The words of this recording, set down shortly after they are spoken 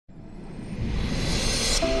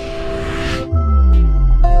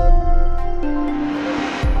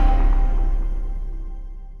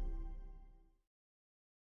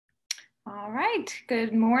right.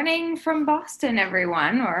 Good morning from Boston,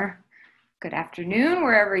 everyone, or good afternoon,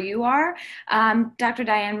 wherever you are. Dr.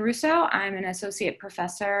 Diane Russo. I'm an associate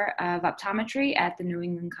professor of optometry at the New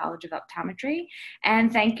England College of Optometry,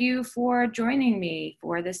 and thank you for joining me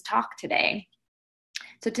for this talk today.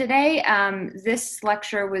 So today, this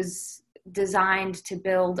lecture was designed to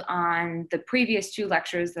build on the previous two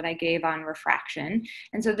lectures that I gave on refraction.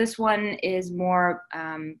 And so this one is more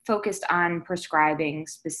focused on prescribing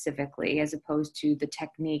specifically, as opposed to the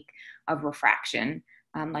technique of refraction,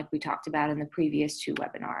 like we talked about in the previous two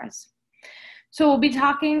webinars. So we'll be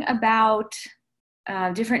talking about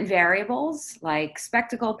different variables like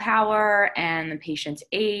spectacle power and the patient's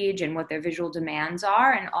age and what their visual demands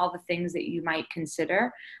are and all the things that you might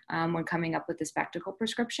consider when coming up with a spectacle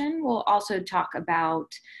prescription. We'll also talk about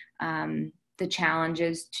the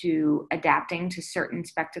challenges to adapting to certain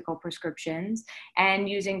spectacle prescriptions and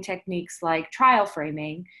using techniques like trial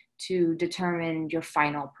framing to determine your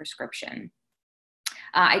final prescription.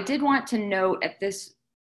 I did want to note at this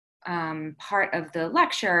part of the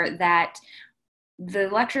lecture that the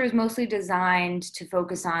lecture is mostly designed to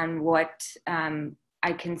focus on what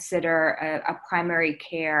I consider a primary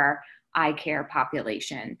care eye care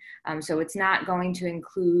population. So it's not going to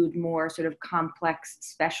include more sort of complex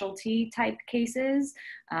specialty type cases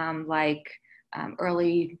like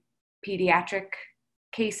early pediatric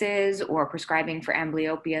cases or prescribing for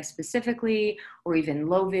amblyopia specifically, or even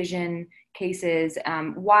low vision cases,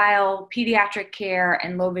 while pediatric care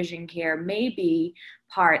and low vision care may be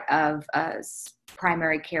part of a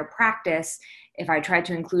primary care practice. If I tried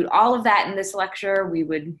to include all of that in this lecture, we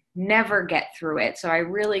would never get through it. So I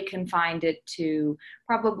really confined it to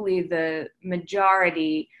probably the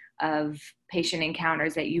majority of patient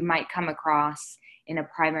encounters that you might come across in a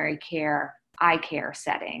primary care eye care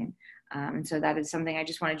setting. So that is something I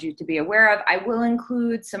just wanted you to be aware of. I will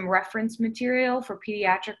include some reference material for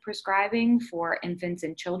pediatric prescribing for infants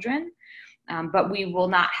and children, but we will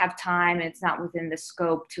not have time. It's not within the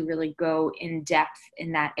scope to really go in depth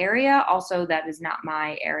in that area. Also, that is not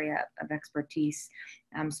my area of expertise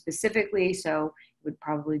specifically, so it would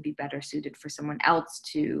probably be better suited for someone else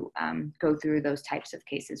to go through those types of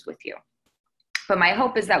cases with you. But my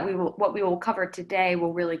hope is that what we will cover today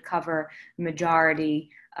will really cover the majority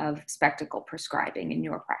of spectacle prescribing in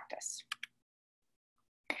your practice.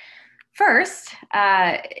 First,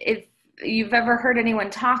 if you've ever heard anyone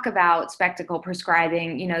talk about spectacle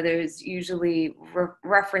prescribing, you know, there's usually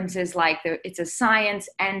references like it's a science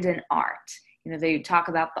and an art. You know, they talk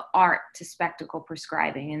about the art to spectacle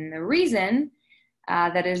prescribing. And the reason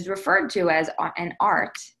that is referred to as an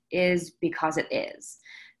art is because it is.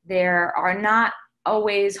 There are not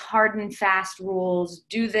always hard and fast rules,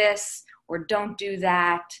 do this or don't do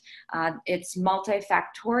that. It's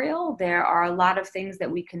multifactorial. There are a lot of things that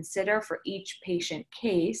we consider for each patient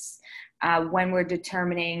case when we're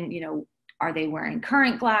determining, you know, are they wearing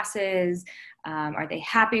current glasses? Are they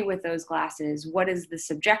happy with those glasses? What is the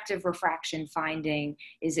subjective refraction finding?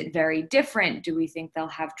 Is it very different? Do we think they'll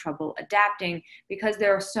have trouble adapting? Because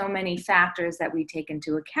there are so many factors that we take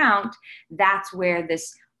into account, that's where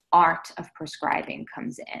this art of prescribing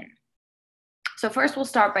comes in. So first we'll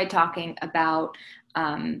start by talking about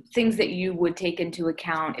things that you would take into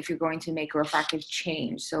account if you're going to make a refractive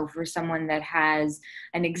change. So for someone that has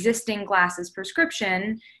an existing glasses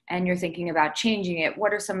prescription and you're thinking about changing it,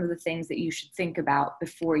 what are some of the things that you should think about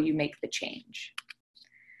before you make the change?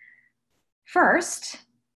 First,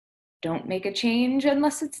 don't make a change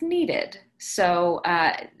unless it's needed. So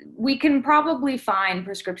we can probably find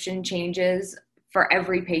prescription changes for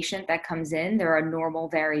every patient that comes in. There are normal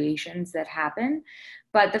variations that happen.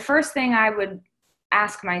 But the first thing I would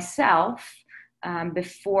ask myself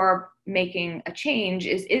before making a change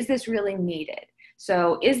is this really needed?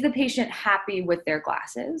 So is the patient happy with their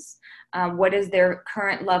glasses? What is their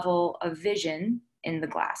current level of vision in the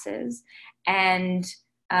glasses? And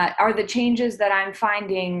are the changes that I'm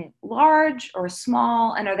finding large or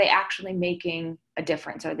small, and are they actually making a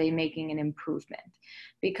difference? Are they making an improvement?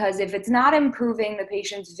 Because if it's not improving the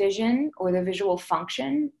patient's vision or the visual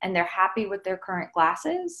function and they're happy with their current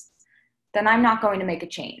glasses, then I'm not going to make a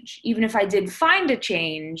change. Even if I did find a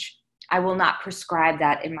change, I will not prescribe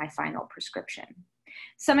that in my final prescription.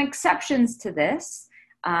 Some exceptions to this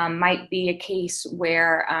might be a case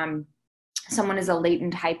where someone is a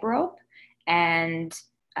latent hyperope and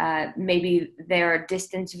maybe their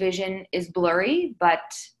distance vision is blurry,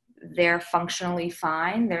 but they're functionally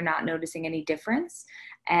fine. They're not noticing any difference.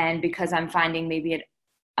 And because I'm finding maybe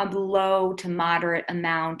a low to moderate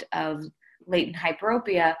amount of latent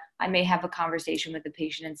hyperopia, I may have a conversation with the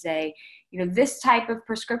patient and say, you know, this type of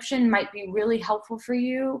prescription might be really helpful for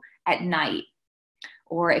you at night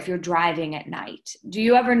or if you're driving at night. Do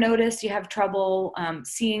you ever notice you have trouble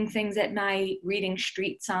seeing things at night, reading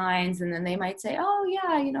street signs, and then they might say, oh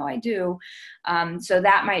yeah, you know, I do. So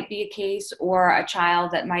that might be a case, or a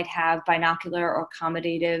child that might have binocular or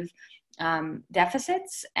accommodative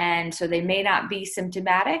deficits. And so they may not be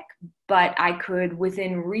symptomatic, but I could,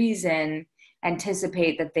 within reason,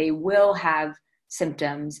 anticipate that they will have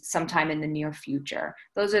symptoms sometime in the near future.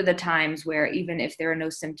 Those are the times where, even if there are no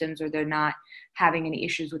symptoms or they're not having any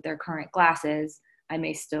issues with their current glasses, I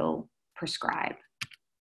may still prescribe.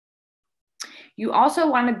 You also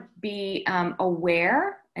want to be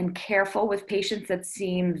aware and careful with patients that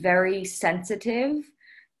seem very sensitive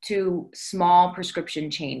to small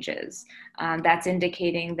prescription changes. That's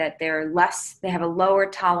indicating that they have a lower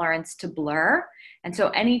tolerance to blur. And so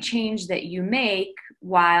any change that you make,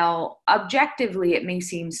 while objectively it may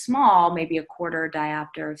seem small, maybe a quarter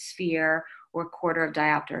diopter of sphere or a quarter of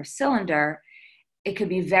diopter of cylinder, it could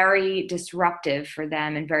be very disruptive for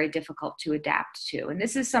them and very difficult to adapt to. And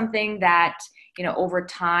this is something that, you know, over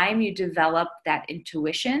time you develop that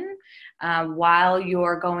intuition while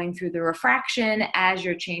you're going through the refraction. As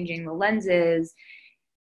you're changing the lenses,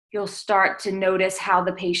 you'll start to notice how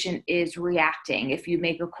the patient is reacting. If you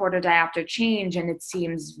make a quarter diopter change and it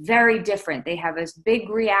seems very different, they have this big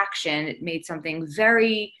reaction, it made something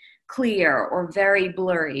very clear or very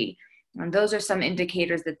blurry. And those are some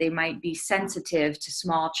indicators that they might be sensitive to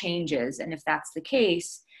small changes. And if that's the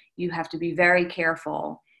case, you have to be very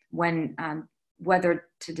careful when whether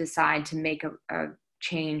to decide to make a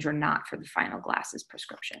change or not for the final glasses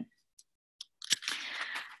prescription.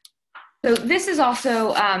 So this is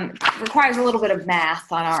also requires a little bit of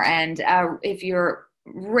math on our end. If you're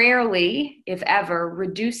rarely, if ever,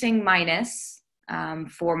 reducing minus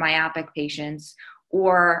for myopic patients,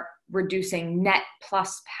 or reducing net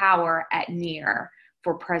plus power at near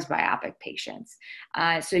for presbyopic patients.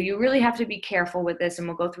 So you really have to be careful with this, and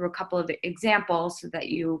we'll go through a couple of examples so that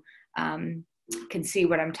you can see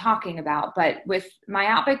what I'm talking about. But with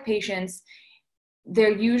myopic patients,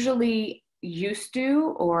 they're usually used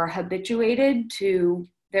to or habituated to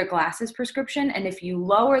their glasses prescription. And if you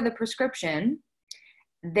lower the prescription,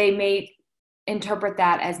 they may interpret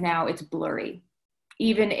that as now it's blurry,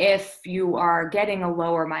 even if you are getting a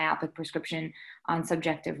lower myopic prescription on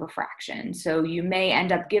subjective refraction. So you may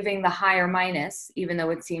end up giving the higher minus, even though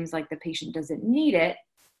it seems like the patient doesn't need it,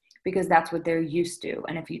 because that's what they're used to.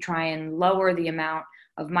 And if you try and lower the amount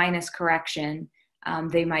of minus correction,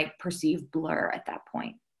 they might perceive blur at that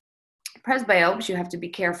point. Presbyopes, you have to be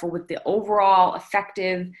careful with the overall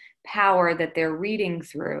effective power that they're reading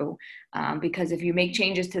through, because if you make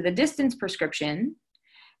changes to the distance prescription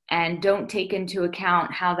and don't take into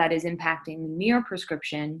account how that is impacting the near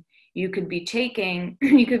prescription, you could be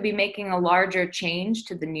making a larger change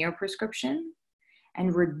to the near prescription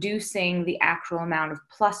and reducing the actual amount of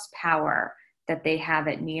plus power that they have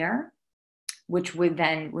at near, which would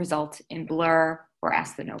then result in blur or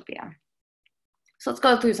asthenopia. So let's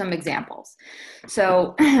go through some examples.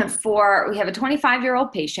 So we have a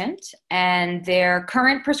 25-year-old patient, and their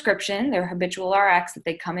current prescription, their habitual RX that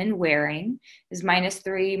they come in wearing, is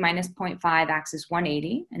 -3, -0.5, axis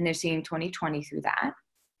 180, and they're seeing 20/20 through that.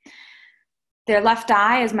 Their left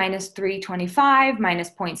eye is -325,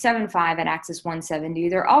 -0.75 at axis 170.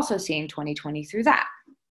 They're also seeing 20/20 through that.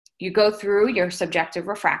 You go through your subjective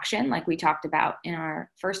refraction, like we talked about in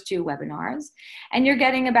our first two webinars, and you're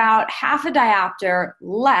getting about half a diopter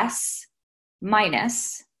less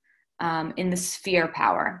minus in the sphere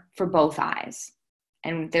power for both eyes.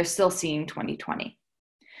 And they're still seeing 20/20.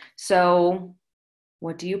 So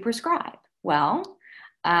what do you prescribe? Well,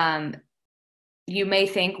 you may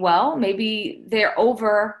think, well, maybe they're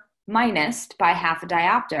over minused by half a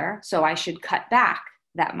diopter, so I should cut back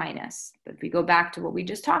that minus. But if we go back to what we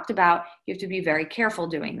just talked about, you have to be very careful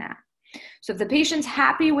doing that. So if the patient's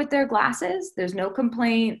happy with their glasses, there's no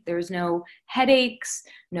complaint, there's no headaches,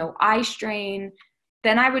 no eye strain,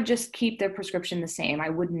 then I would just keep their prescription the same. I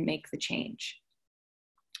wouldn't make the change.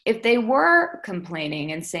 If they were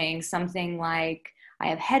complaining and saying something like, I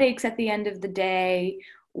have headaches at the end of the day,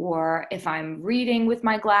 or if I'm reading with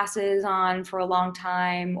my glasses on for a long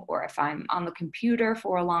time, or if I'm on the computer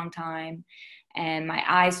for a long time, and my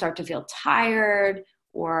eyes start to feel tired,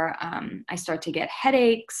 or I start to get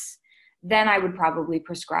headaches, then I would probably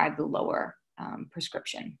prescribe the lower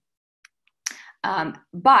prescription.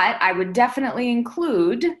 But I would definitely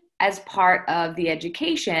include as part of the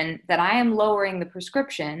education that I am lowering the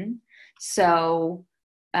prescription, so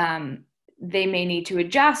they may need to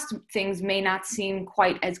adjust. Things may not seem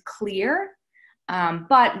quite as clear,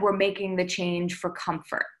 but we're making the change for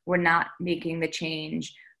comfort. We're not making the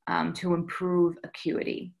change to improve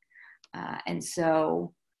acuity. And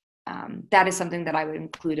so that is something that I would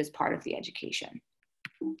include as part of the education.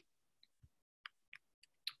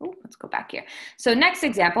 Oh, let's go back here. So next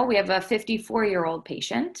example, we have a 54-year-old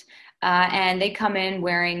patient, and they come in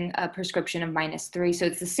wearing a prescription of -3. So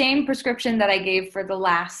it's the same prescription that I gave for the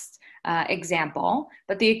last example,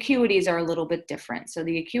 but the acuities are a little bit different. So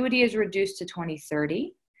the acuity is reduced to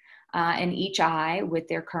 20/30 in each eye with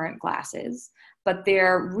their current glasses, but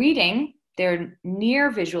their reading, their near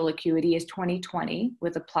visual acuity is 20/20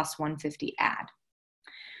 with a +150 add.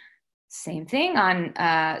 Same thing on,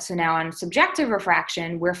 so now on subjective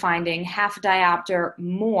refraction, we're finding half diopter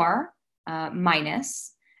more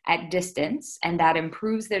minus at distance, and that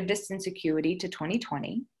improves their distance acuity to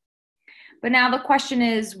 20/20. But now the question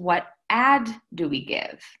is, what add do we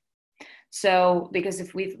give? So, because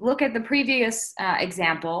if we look at the previous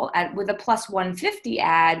example, with a +150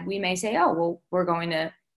 add, we may say, oh, well, we're going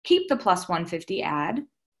to keep the +150 add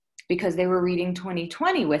because they were reading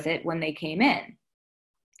 20/20 with it when they came in.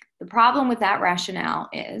 The problem with that rationale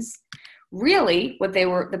is really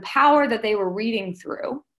the power that they were reading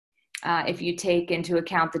through, if you take into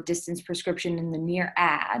account the distance prescription in the near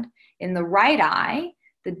add, in the right eye,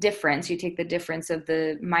 the difference, you take the difference of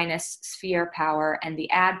the minus sphere power and the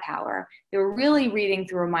add power, they were really reading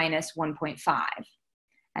through a -1.5.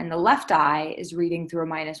 And the left eye is reading through a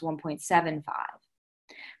 -1.75.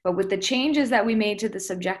 But with the changes that we made to the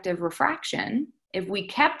subjective refraction, if we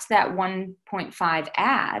kept that 1.5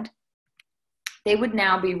 add, they would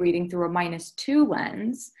now be reading through a -2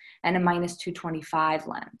 lens and a -225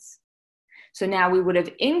 lens. So now we would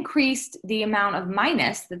have increased the amount of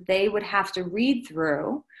minus that they would have to read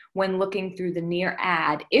through when looking through the near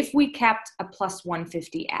add if we kept a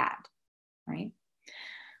 +150 add, right?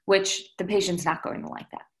 Which the patient's not going to like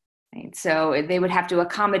that. Right? So they would have to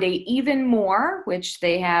accommodate even more, which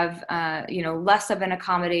they have, less of an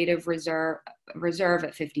accommodative reserve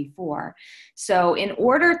at 54. So in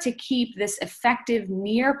order to keep this effective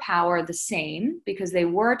near power the same, because they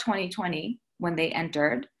were 20/20 when they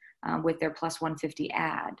entered with their +150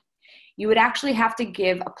 add, you would actually have to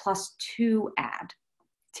give a +2 add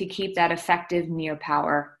to keep that effective near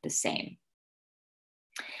power the same.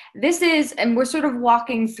 This is, and we're sort of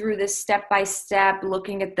walking through this step by step,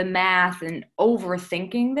 looking at the math and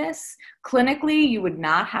overthinking this. Clinically, you would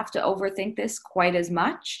not have to overthink this quite as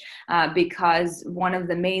much because one of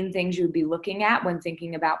the main things you would be looking at when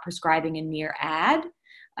thinking about prescribing a near add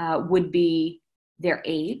would be their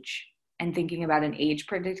age and thinking about an age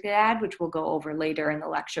predicted add, which we'll go over later in the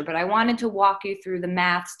lecture. But I wanted to walk you through the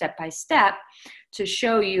math step by step to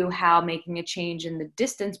show you how making a change in the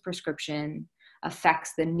distance prescription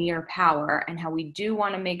affects the near power and how we do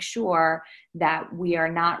want to make sure that we are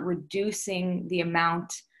not reducing the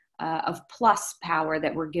amount of plus power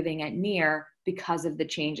that we're giving at near because of the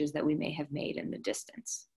changes that we may have made in the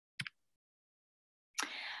distance.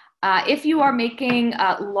 If you are making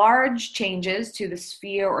large changes to the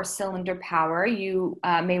sphere or cylinder power, you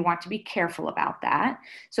may want to be careful about that.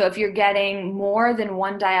 So if you're getting more than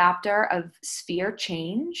 1 diopter of sphere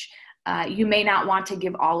change, you may not want to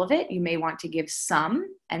give all of it. You may want to give some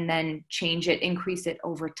and then change it, increase it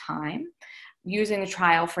over time. Using a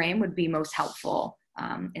trial frame would be most helpful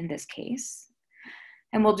in this case.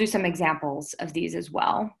 And we'll do some examples of these as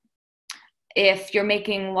well. If you're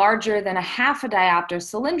making larger than a half a diopter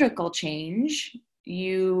cylindrical change,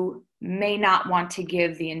 you may not want to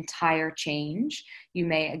give the entire change. You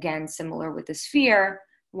may, again, similar with the sphere,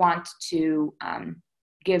 want to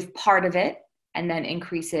give part of it and then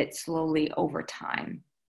increase it slowly over time.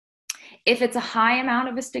 If it's a high amount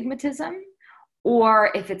of astigmatism,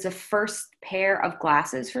 or if it's a first pair of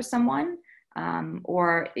glasses for someone,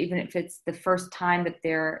 or even if it's the first time that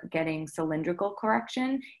they're getting cylindrical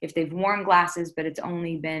correction, if they've worn glasses but it's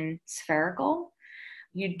only been spherical,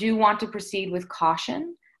 you do want to proceed with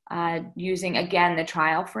caution. Using, again, the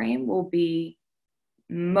trial frame will be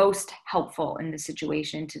most helpful in the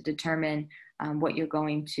situation to determine what you're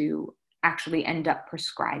going to actually end up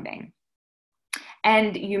prescribing.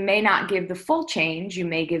 And you may not give the full change, you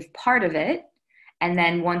may give part of it, and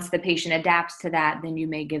then once the patient adapts to that, then you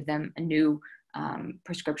may give them a new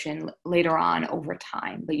prescription later on over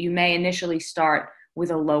time. But you may initially start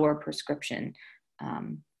with a lower prescription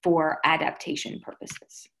for adaptation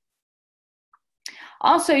purposes.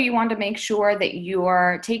 Also, you want to make sure that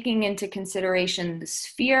you're taking into consideration the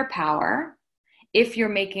sphere power if you're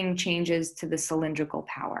making changes to the cylindrical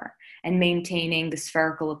power and maintaining the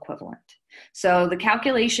spherical equivalent. So the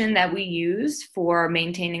calculation that we use for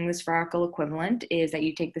maintaining the spherical equivalent is that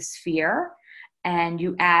you take the sphere and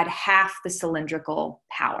you add half the cylindrical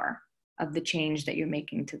power of the change that you're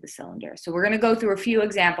making to the cylinder. So we're going to go through a few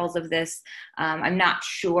examples of this. I'm not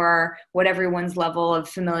sure what everyone's level of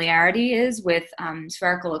familiarity is with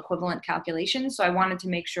spherical equivalent calculations, so I wanted to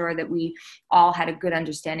make sure that we all had a good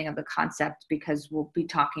understanding of the concept because we'll be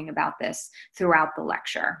talking about this throughout the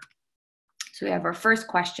lecture. So we have our first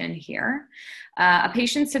question here. A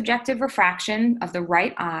patient's subjective refraction of the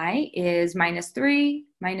right eye is -3,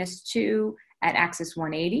 -2 at axis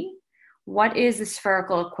 180. What is the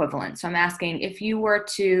spherical equivalent? So I'm asking, if you were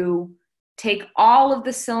to take all of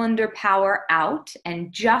the cylinder power out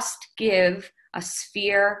and just give a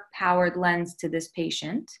sphere-powered lens to this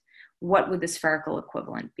patient, what would the spherical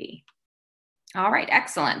equivalent be? All right,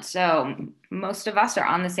 excellent. So most of us are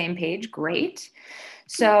on the same page. Great.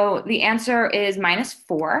 So the answer is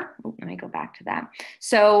 -4. Let me go back to that.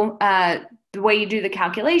 So the way you do the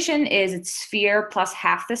calculation is it's sphere plus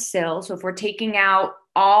half the sill. So if we're taking out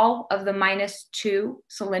all of the -2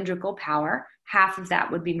 cylindrical power, half of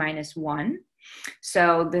that would be -1.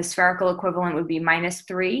 So the spherical equivalent would be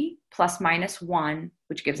 -3 plus -1,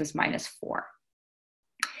 which gives us -4.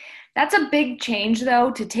 That's a big change,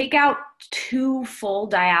 though. To take out 2 full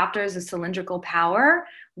diopters of cylindrical power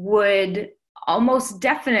would almost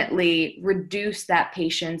definitely reduce that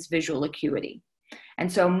patient's visual acuity.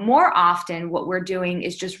 And so more often what we're doing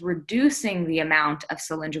is just reducing the amount of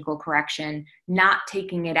cylindrical correction, not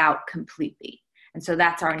taking it out completely. And so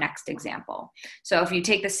that's our next example. So if you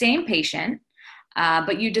take the same patient,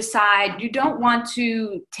 but you decide you don't want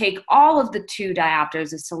to take all of the 2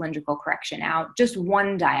 diopters of cylindrical correction out, just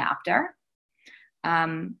 1 diopter.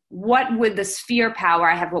 What would the sphere power,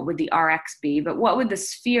 I have what would the RX be, but what would the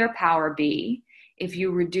sphere power be if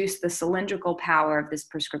you reduce the cylindrical power of this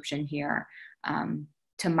prescription here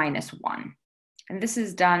to -1? And this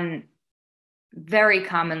is done very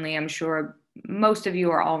commonly. I'm sure most of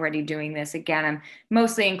you are already doing this. Again, I'm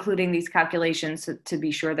mostly including these calculations to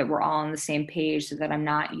be sure that we're all on the same page so that I'm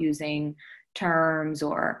not using terms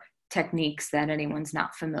or techniques that anyone's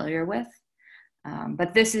not familiar with.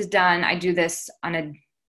 But this is done, I do this on a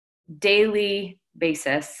daily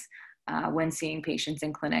basis when seeing patients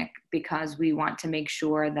in clinic because we want to make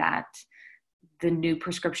sure that the new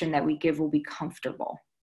prescription that we give will be comfortable.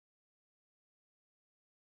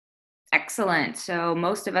 Excellent. So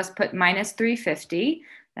most of us put -350.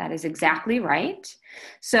 That is exactly right.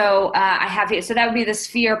 So I have here, so that would be the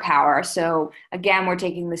sphere power. So again, we're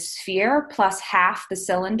taking the sphere plus half the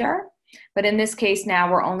cylinder. But in this case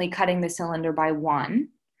now, we're only cutting the cylinder by 1.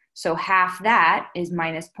 So half that is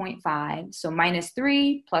 -0.5. So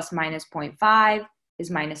 -3 plus -0.5 is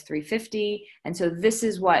 -350. And so this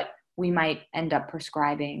is what we might end up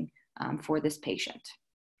prescribing for this patient.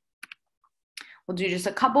 We'll do just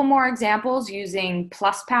a couple more examples using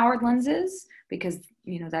plus powered lenses because,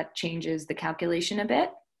 that changes the calculation a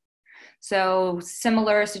bit. So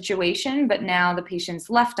similar situation, but now the patient's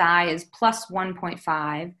left eye is plus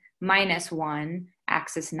 1.5 -1,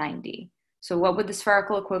 axis 90. So what would the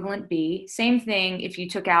spherical equivalent be? Same thing if you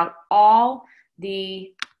took out all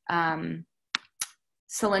the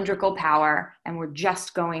cylindrical power and we're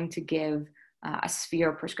just going to give a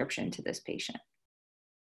sphere prescription to this patient.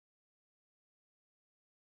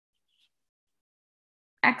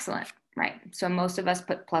 Excellent, right. So most of us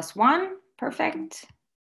put +1, perfect.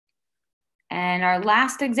 And our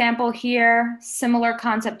last example here, similar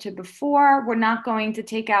concept to before, we're not going to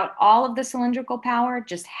take out all of the cylindrical power,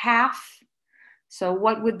 just half. So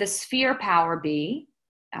what would the sphere power be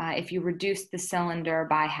if you reduce the cylinder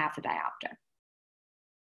by half a diopter?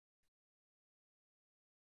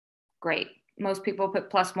 Great. Most people put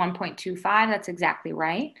plus 1.25. That's exactly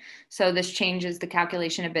right. So this changes the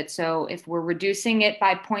calculation a bit. So if we're reducing it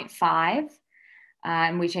by 0.5,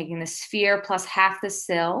 and we're taking the sphere plus half the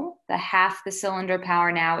half the cylinder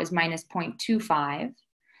power now is -0.25.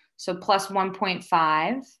 So plus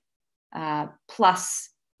 1.5 plus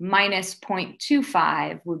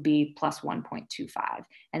 -0.25 would be plus 1.25.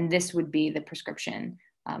 And this would be the prescription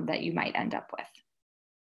that you might end up with.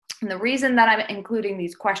 And the reason that I'm including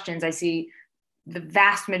these questions, I see the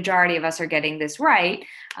vast majority of us are getting this right.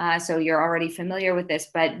 So you're already familiar with this,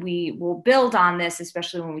 but we will build on this,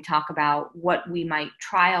 especially when we talk about what we might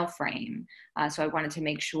trial frame. So I wanted to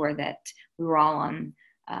make sure that we were all on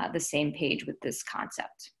the same page with this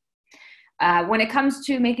concept. When it comes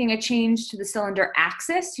to making a change to the cylinder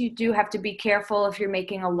axis, you do have to be careful if you're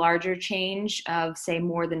making a larger change of, say,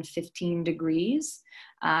 more than 15 degrees.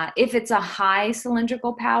 If it's a high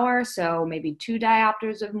cylindrical power, so maybe 2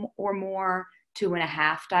 diopters or more,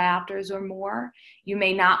 2.5 diopters or more, you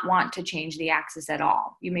may not want to change the axis at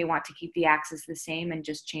all. You may want to keep the axis the same and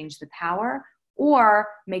just change the power, or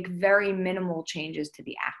make very minimal changes to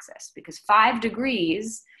the axis, because 5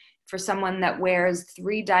 degrees for someone that wears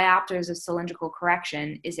 3 diopters of cylindrical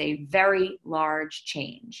correction is a very large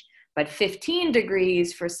change. But 15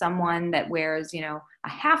 degrees for someone that wears, a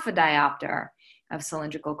half a diopter of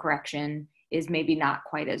cylindrical correction is maybe not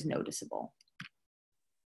quite as noticeable.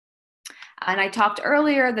 And I talked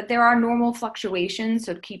earlier that there are normal fluctuations,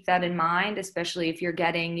 so keep that in mind, especially if you're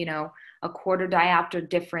getting, a quarter diopter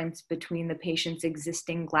difference between the patient's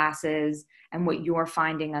existing glasses and what you're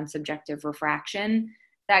finding on subjective refraction.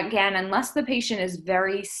 That, again, unless the patient is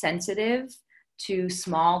very sensitive to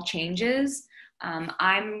small changes,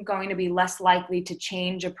 I'm going to be less likely to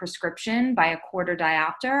change a prescription by a quarter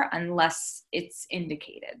diopter unless it's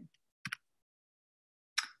indicated.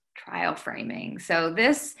 Trial framing. So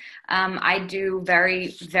this I do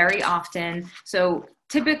very, very often. So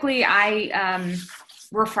typically I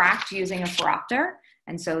refract using a phoropter.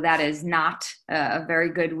 And so that is not a very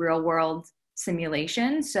good real world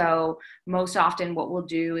simulation. So most often what we'll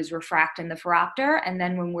do is refract in the phoropter. And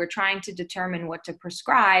then when we're trying to determine what to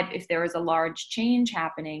prescribe, if there is a large change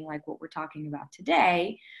happening, like what we're talking about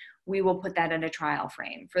today, we will put that in a trial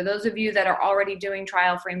frame. For those of you that are already doing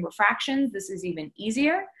trial frame refractions, this is even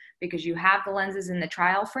easier because you have the lenses in the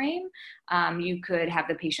trial frame. You could have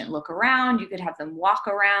the patient look around, you could have them walk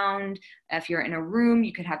around. If you're in a room,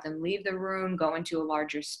 you could have them leave the room, go into a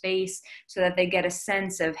larger space so that they get a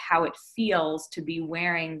sense of how it feels to be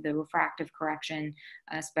wearing the refractive correction,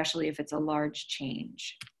 especially if it's a large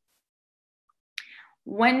change.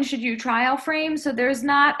 When should you trial frame? So there's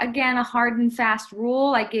not, again, a hard and fast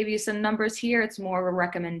rule. I gave you some numbers here. It's more of a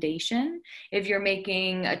recommendation. If you're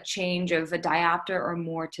making a change of a diopter or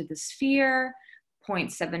more to the sphere,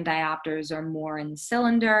 0.7 diopters or more in the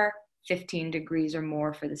cylinder, 15 degrees or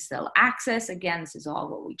more for the still axis. Again, this is all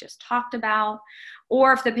what we just talked about.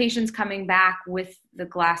 Or if the patient's coming back with the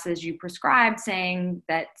glasses you prescribed saying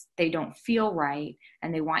that they don't feel right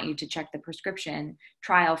and they want you to check the prescription,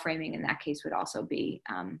 trial framing in that case would also be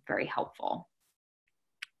very helpful.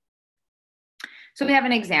 So we have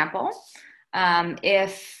an example.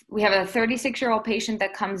 If we have a 36-year-old patient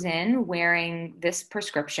that comes in wearing this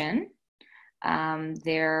prescription,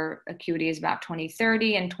 their acuity is about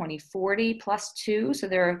 20/30 and 20/40 plus 2. So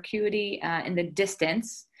their acuity in the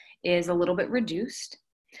distance is a little bit reduced.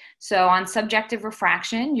 So on subjective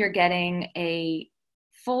refraction, you're getting a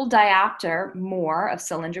full diopter more of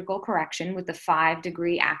cylindrical correction with the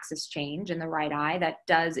 5-degree axis change in the right eye. That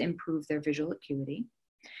does improve their visual acuity.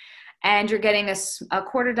 And you're getting a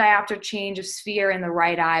quarter diopter change of sphere in the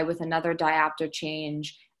right eye with another diopter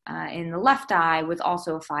change in the left eye with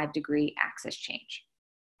also a 5-degree axis change.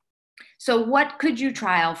 So what could you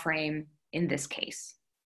trial frame in this case?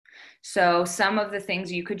 So some of the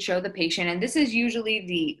things you could show the patient, and this is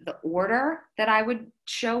usually the order that I would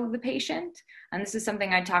show the patient. And this is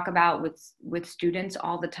something I talk about with students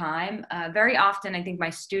all the time. Very often, I think my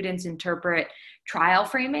students interpret trial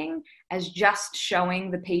framing as just showing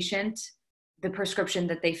the patient the prescription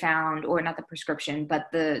that they found, or not the prescription, but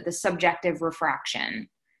the subjective refraction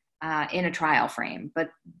in a trial frame. But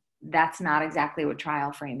that's not exactly what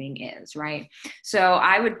trial framing is, right? So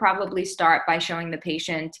I would probably start by showing the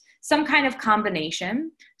patient some kind of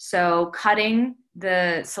combination. So cutting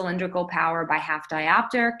the cylindrical power by half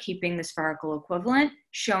diopter, keeping the spherical equivalent,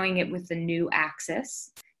 showing it with the new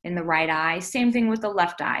axis in the right eye. Same thing with the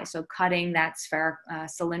left eye. So cutting that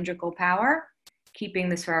cylindrical power, keeping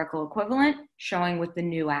the spherical equivalent, showing with the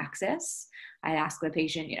new axis. I'd ask the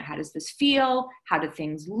patient, how does this feel? How do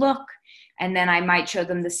things look? And then I might show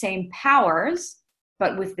them the same powers,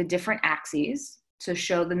 but with the different axes. So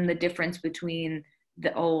show them the difference between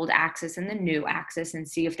the old axis and the new axis and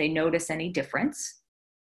see if they notice any difference.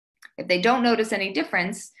 If they don't notice any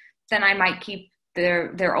difference, then I might keep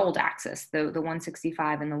their old axis, the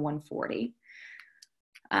 165 and the 140.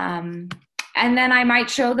 And then I might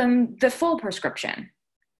show them the full prescription,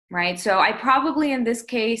 right? So I probably, in this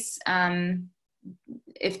case,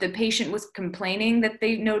 if the patient was complaining that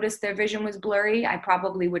they noticed their vision was blurry, I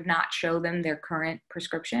probably would not show them their current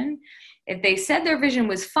prescription. If they said their vision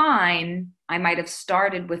was fine, I might have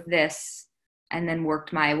started with this and then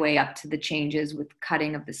worked my way up to the changes with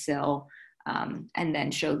cutting of the cyl, and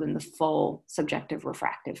then show them the full subjective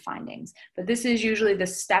refractive findings. But this is usually the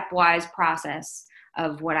stepwise process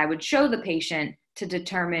of what I would show the patient to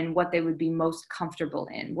determine what they would be most comfortable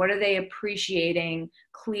in. What are they appreciating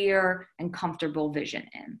clear and comfortable vision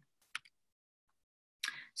in?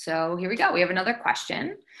 So here we go. We have another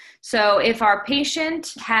question. So if our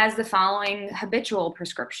patient has the following habitual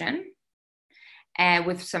prescription and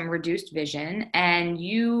with some reduced vision, and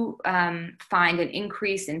you find an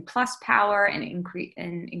increase in plus power, an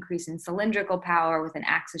increase in cylindrical power with an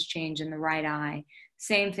axis change in the right eye.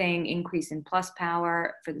 Same thing, increase in plus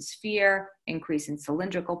power for the sphere, increase in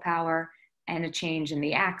cylindrical power, and a change in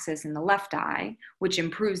the axis in the left eye, which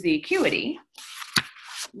improves the acuity.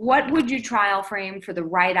 What would you trial frame for the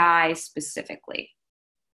right eye specifically?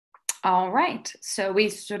 All right, so we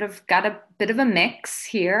sort of got a bit of a mix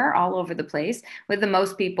here all over the place, with the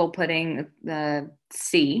most people putting the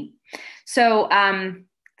C. So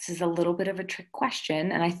this is a little bit of a trick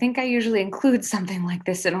question, and I think I usually include something like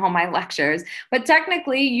this in all my lectures, but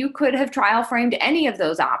technically you could have trial framed any of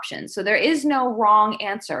those options. So there is no wrong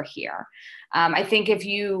answer here. I think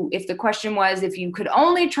if the question was, if you could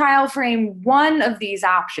only trial frame one of these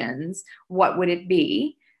options, what would it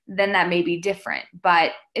be? Then that may be different.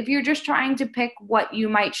 But if you're just trying to pick what you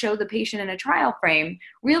might show the patient in a trial frame,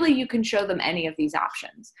 really you can show them any of these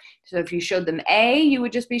options. So if you showed them A, you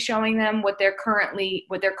would just be showing them what their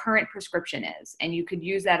current prescription is. And you could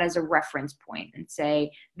use that as a reference point and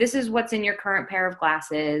say, this is what's in your current pair of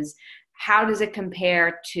glasses. How does it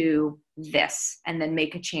compare to this? And then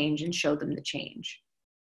make a change and show them the change.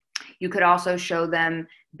 You could also show them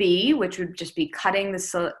B, which would just be cutting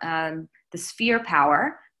the sphere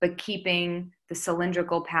power, but keeping the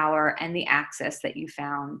cylindrical power and the axis that you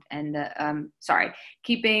found, and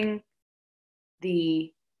keeping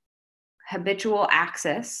the habitual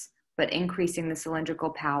axis, but increasing the cylindrical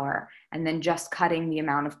power, and then just cutting the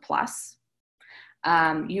amount of plus.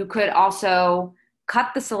 You could also cut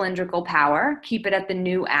the cylindrical power, keep it at the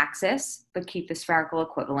new axis, but keep the spherical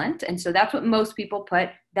equivalent. And so that's what most people put.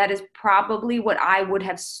 That is probably what I would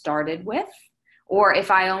have started with. Or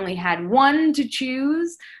if I only had one to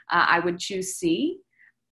choose, I would choose C.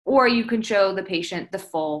 Or you can show the patient the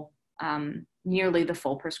full, nearly the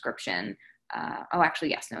full prescription.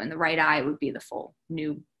 In the right eye would be the full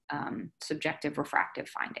new subjective refractive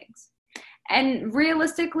findings. And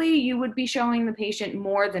realistically, you would be showing the patient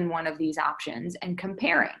more than one of these options and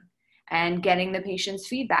comparing and getting the patient's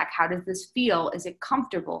feedback. How does this feel? Is it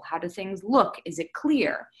comfortable? How do things look? Is it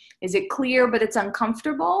clear? Is it clear but it's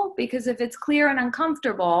uncomfortable? Because if it's clear and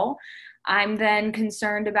uncomfortable, I'm then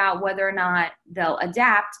concerned about whether or not they'll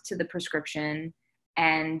adapt to the prescription,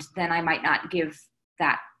 and then I might not give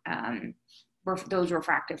that those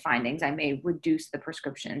refractive findings. I may reduce the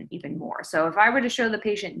prescription even more. So if I were to show the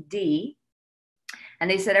patient D, and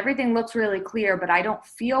they said everything looks really clear, but I don't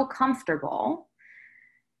feel comfortable,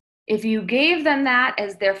 if you gave them that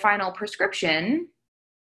as their final prescription,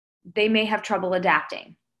 they may have trouble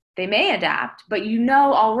adapting. They may adapt, but you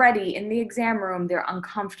know already in the exam room they're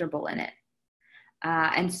uncomfortable in it.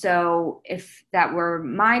 And so if that were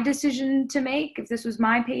my decision to make, if this was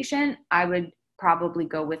my patient, I would probably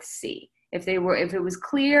go with C. If it was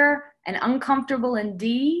clear and uncomfortable in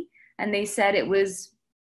D, and they said it was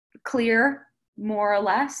clear more or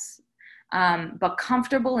less, but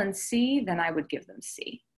comfortable in C, then I would give them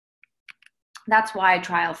C. That's why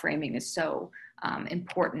trial framing is so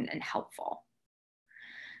important and helpful.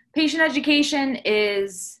 Patient education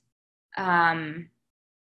is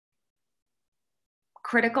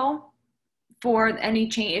critical for any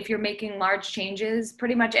change. If you're making large changes,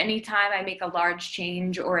 pretty much any time I make a large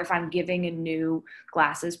change, or if I'm giving a new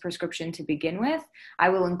glasses prescription to begin with, I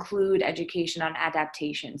will include education on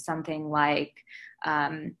adaptation. Something like,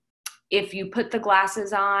 if you put the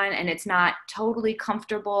glasses on and it's not totally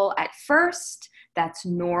comfortable at first, that's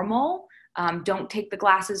normal. Don't take the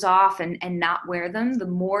glasses off and not wear them. The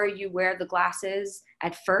more you wear the glasses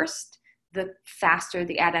at first, the faster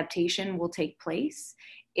the adaptation will take place.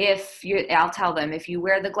 I'll tell them, if you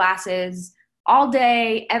wear the glasses all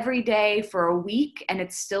day, every day for a week, and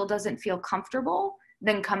it still doesn't feel comfortable,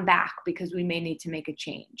 then come back, because we may need to make a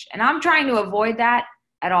change. And I'm trying to avoid that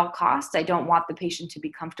at all costs. I don't want the patient to be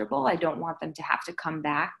comfortable. I don't want them to have to come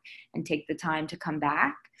back and take the time to come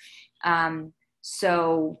back.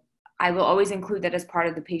 So I will always include that as part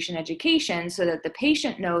of the patient education, so that the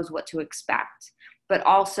patient knows what to expect. But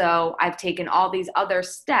also, I've taken all these other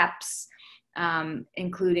steps,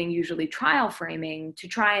 including usually trial framing, to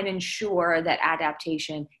try and ensure that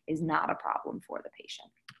adaptation is not a problem for the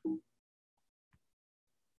patient.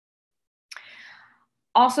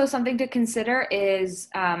 Also, something to consider is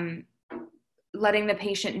letting the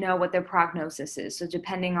patient know what their prognosis is. So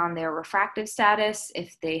depending on their refractive status,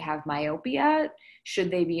 if they have myopia, should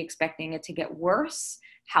they be expecting it to get worse?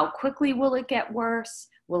 How quickly will it get worse?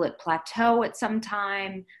 Will it plateau at some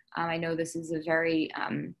time? I know this is a very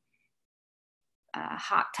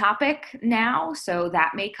hot topic now, so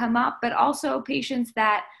that may come up, but also patients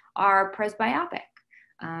that are presbyopic.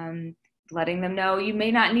 letting them know you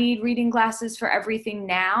may not need reading glasses for everything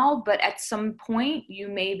now, but at some point you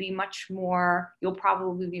may be you'll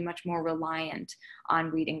probably be much more reliant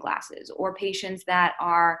on reading glasses. Or patients that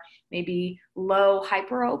are maybe low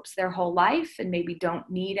hyperopes their whole life and maybe don't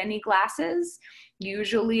need any glasses.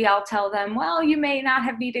 Usually I'll tell them, well, you may not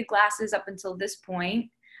have needed glasses up until this point,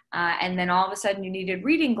 and then all of a sudden you needed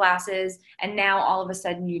reading glasses, and now all of a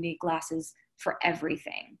sudden you need glasses for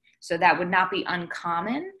everything. So that would not be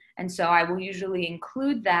uncommon. And so I will usually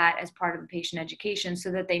include that as part of the patient education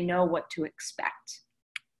so that they know what to expect.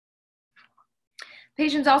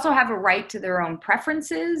 Patients also have a right to their own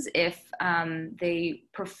preferences. If they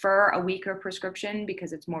prefer a weaker prescription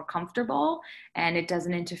because it's more comfortable and it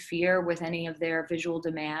doesn't interfere with any of their visual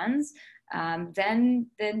demands, then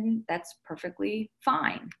that's perfectly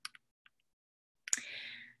fine.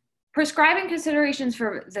 Prescribing considerations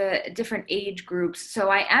for the different age groups. So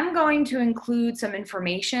I am going to include some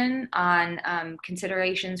information on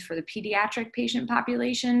considerations for the pediatric patient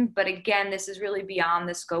population, but again, this is really beyond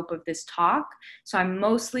the scope of this talk. So I'm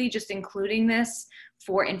mostly just including this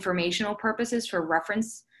for informational purposes, for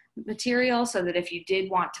reference material, so that if you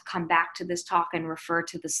did want to come back to this talk and refer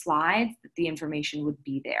to the slides, that the information would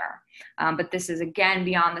be there. But this is, again,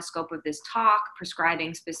 beyond the scope of this talk.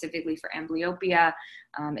 Prescribing specifically for amblyopia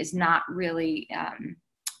is not really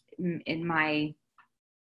in my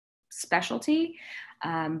specialty.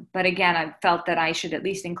 But again, I felt that I should at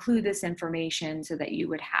least include this information so that you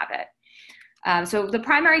would have it. So the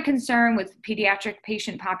primary concern with pediatric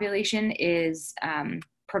patient population is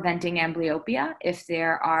preventing amblyopia if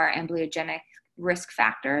there are amblyogenic risk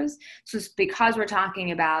factors. So because we're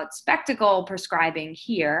talking about spectacle prescribing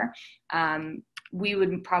here, we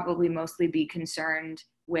would probably mostly be concerned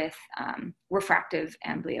with refractive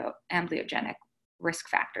amblyogenic risk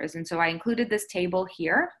factors. And so I included this table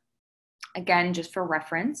here, again, just for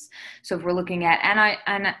reference. So if we're looking at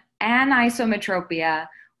anisometropia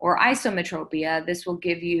or isometropia, this will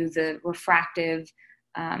give you the refractive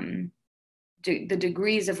the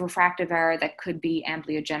degrees of refractive error that could be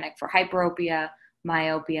amblyogenic for hyperopia,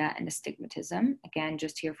 myopia, and astigmatism. Again,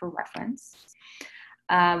 just here for reference.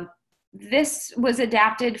 This was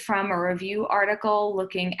adapted from a review article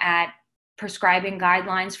looking at prescribing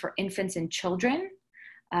guidelines for infants and children.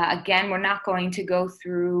 Again, we're not going to go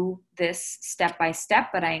through this step by step,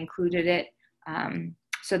 but I included it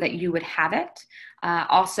so that you would have it.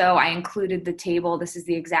 Also, I included the table. This is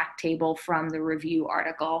the exact table from the review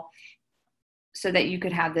article, so that you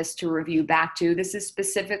could have this to review back to. This is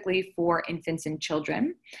specifically for infants and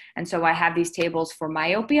children. And so I have these tables for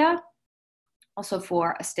myopia, also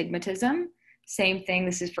for astigmatism. Same thing,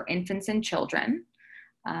 this is for infants and children.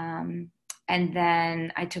 And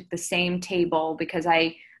then I took the same table because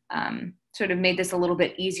I sort of made this a little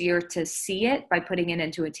bit easier to see it by putting it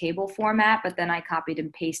into a table format, but then I copied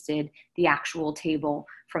and pasted the actual table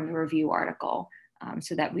from the review article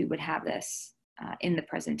so that we would have this in the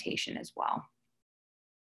presentation as well.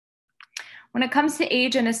 When it comes to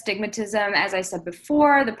age and astigmatism, as I said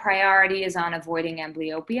before, the priority is on avoiding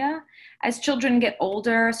amblyopia. As children get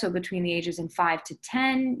older, so between the ages of 5 to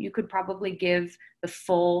 10, you could probably give the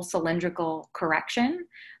full cylindrical correction.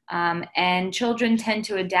 And children tend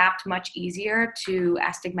to adapt much easier to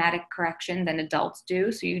astigmatic correction than adults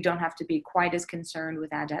do, so you don't have to be quite as concerned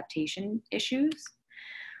with adaptation issues.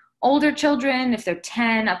 Older children, if they're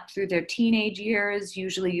 10 up through their teenage years,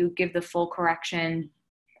 usually you give the full correction.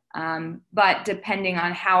 But depending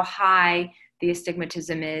on how high the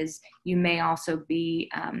astigmatism is, you may also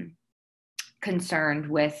be concerned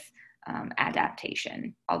with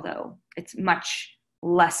adaptation, although it's much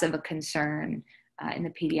less of a concern in the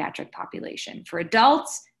pediatric population. For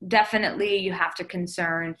adults, definitely you have to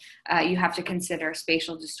consider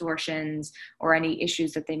spatial distortions or any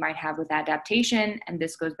issues that they might have with adaptation. And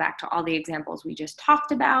this goes back to all the examples we just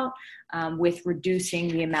talked about with reducing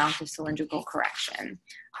the amount of cylindrical correction.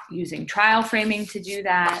 Using trial framing to do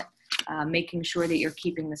that, making sure that you're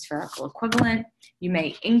keeping the spherical equivalent. You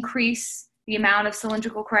may increase the amount of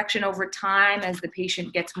cylindrical correction over time as the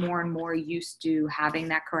patient gets more and more used to having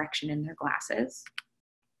that correction in their glasses.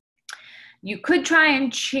 You could try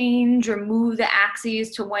and change or move the axes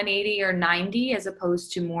to 180 or 90 as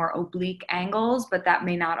opposed to more oblique angles, but that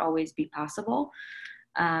may not always be possible.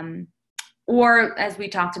 Or as we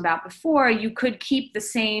talked about before, you could keep the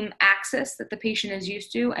same axis that the patient is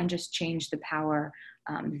used to and just change the power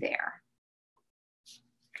there.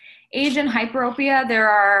 Age and hyperopia, there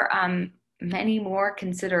are many more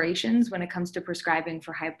considerations when it comes to prescribing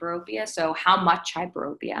for hyperopia. So how much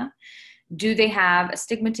hyperopia? Do they have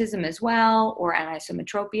astigmatism as well or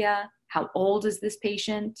anisometropia? How old is this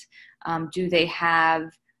patient? Do they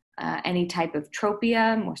have any type of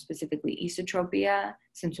tropia, more specifically esotropia,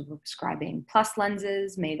 since we're prescribing plus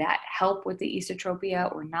lenses, may that help with the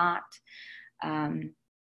esotropia or not?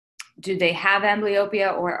 Do they have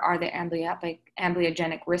amblyopia, or are there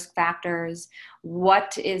amblyogenic risk factors?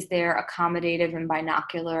 What is their accommodative and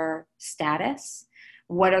binocular status?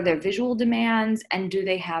 What are their visual demands, and do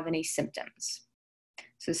they have any symptoms?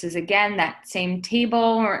 So this is, again, that same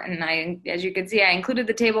table, and as you can see, I included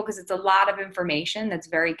the table because it's a lot of information that's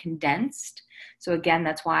very condensed. So again,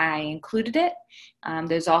 that's why I included it.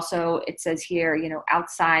 There's also, it says here,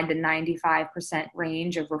 outside the 95%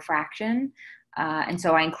 range of refraction. And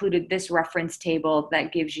so I included this reference table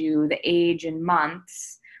that gives you the age and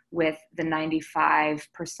months with the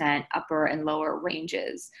 95% upper and lower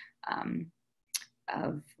ranges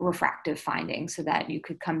of refractive findings, so that you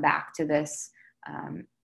could come back to this,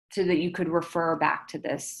 so that you could refer back to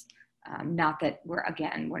this. Not that we're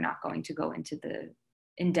not going to go into the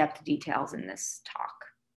in-depth details in this talk.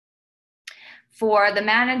 For the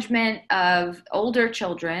management of older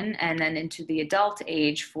children and then into the adult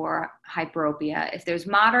age for hyperopia, if there's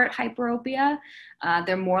moderate hyperopia,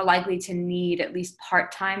 they're more likely to need at least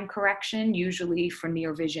part-time correction, usually for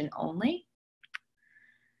near vision only.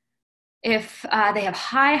 If they have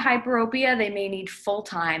high hyperopia, they may need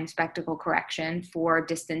full-time spectacle correction for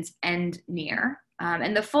distance and near.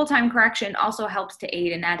 And the full-time correction also helps to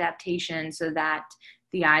aid in adaptation so that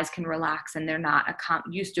the eyes can relax and they're not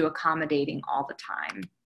used to accommodating all the time.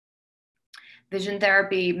 Vision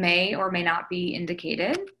therapy may or may not be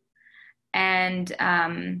indicated. And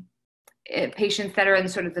patients that are in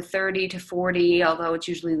sort of the 30 to 40, although it's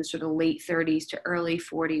usually the sort of late 30s to early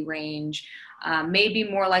 40 range, may be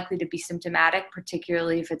more likely to be symptomatic,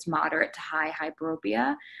 particularly if it's moderate to high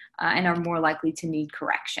hyperopia, and are more likely to need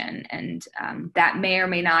correction. And that may or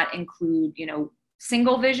may not include,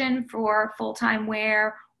 single vision for full-time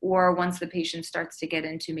wear, or once the patient starts to get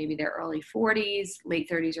into maybe their early 40s, late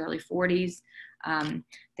 30s, early 40s,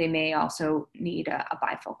 they may also need a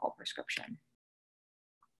bifocal prescription.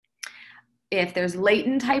 If there's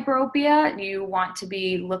latent hyperopia, you want to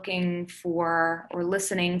be looking for or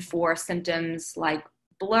listening for symptoms like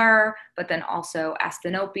blur, but then also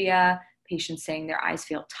asthenopia, patients saying their eyes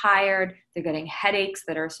feel tired, they're getting headaches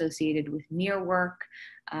that are associated with near work,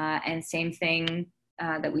 and same thing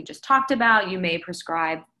that we just talked about, you may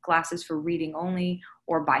prescribe glasses for reading only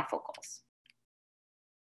or bifocals.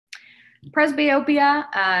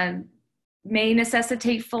 Presbyopia may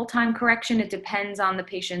necessitate full-time correction. It depends on the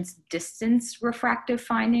patient's distance refractive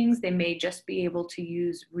findings. They may just be able to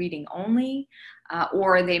use reading only,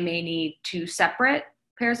 or they may need two separate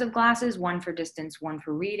pairs of glasses, one for distance, one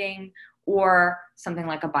for reading, or something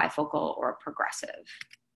like a bifocal or a progressive.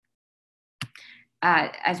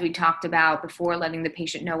 As we talked about before, letting the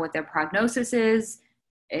patient know what their prognosis is.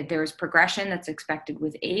 There's progression that's expected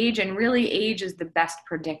with age, and really age is the best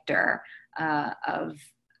predictor of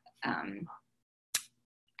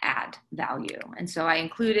add value. And so I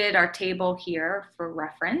included our table here for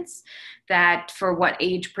reference that for what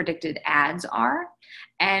age predicted adds are.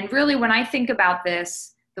 And really when I think about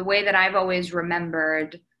this, the way that I've always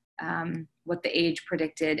remembered what the age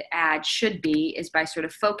predicted add should be is by sort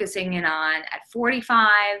of focusing in on at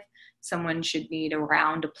 45, someone should need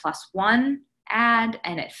around a +1 add,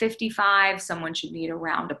 and at 55, someone should need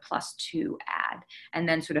around a +2 add, and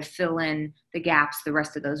then sort of fill in the gaps, the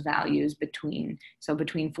rest of those values between. So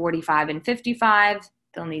between 45 and 55,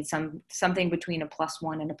 they'll need something between a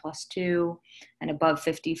 +1 and a +2, and above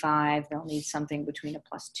 55, they'll need something between a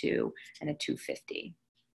 +2 and a 250.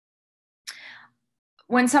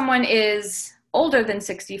 When someone is older than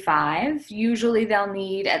 65, usually they'll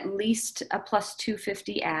need at least a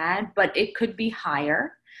 +250 add, but it could be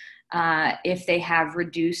higher if they have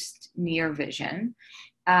reduced near vision.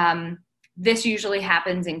 This usually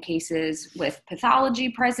happens in cases with pathology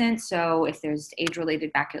present. So if there's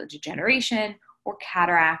age-related macular degeneration or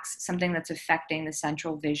cataracts, something that's affecting the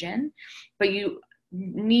central vision, but you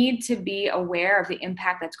need to be aware of the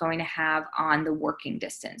impact that's going to have on the working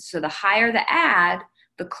distance. So the higher the add,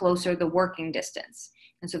 the closer the working distance.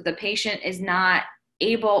 And so if the patient is not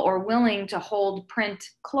able or willing to hold print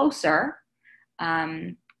closer,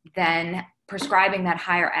 then prescribing that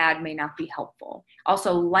higher add may not be helpful.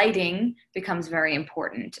 Also, lighting becomes very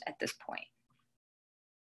important at this point.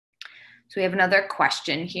 So we have another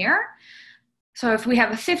question here. So if we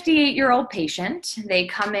have a 58-year-old patient, they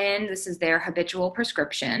come in, this is their habitual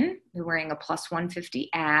prescription, they're wearing a +150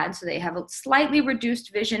 add, so they have a slightly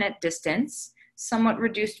reduced vision at distance, somewhat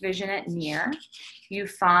reduced vision at near. You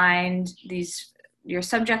find your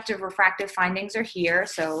subjective refractive findings are here,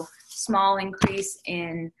 so small increase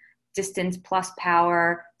in distance plus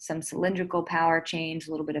power, some cylindrical power change,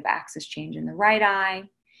 a little bit of axis change in the right eye.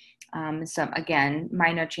 Some, again,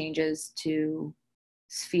 minor changes to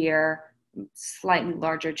sphere, slightly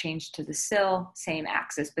larger change to the sill, same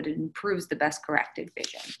axis, but it improves the best corrected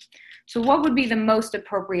vision. So what would be the most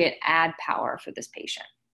appropriate add power for this patient?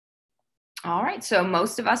 All right, so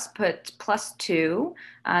most of us put +2,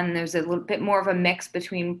 and there's a little bit more of a mix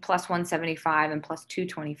between +175 and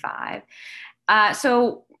 +225.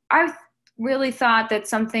 So I really thought that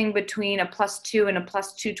something between a +2 and a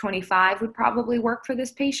 +225 would probably work for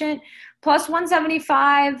this patient.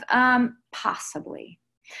 +175, possibly.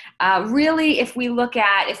 Really, if we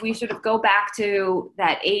sort of go back to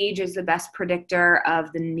that age as the best predictor of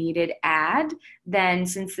the needed add, then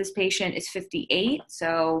since this patient is 58,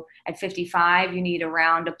 so at 55, you need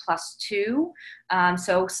around a +2.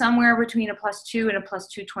 So somewhere between a +2 and a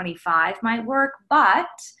 +225 might work, but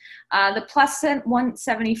the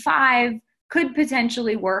 +175 could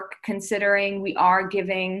potentially work considering we are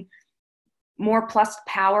giving more plus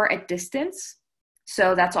power at distance.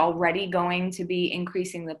 So that's already going to be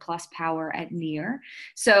increasing the plus power at near.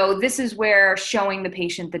 So this is where showing the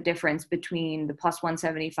patient the difference between the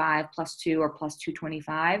 +175, +2, or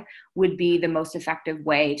 +225 would be the most effective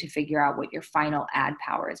way to figure out what your final add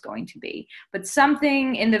power is going to be. But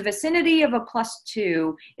something in the vicinity of a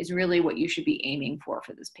 +2 is really what you should be aiming for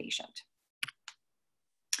this patient.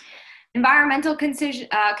 Environmental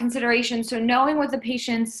considerations, so knowing what the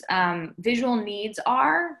patient's visual needs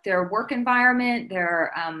are, their work environment,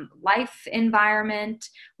 their life environment,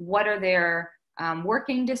 what are their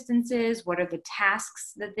working distances, what are the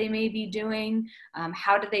tasks that they may be doing,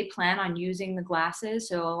 how do they plan on using the glasses.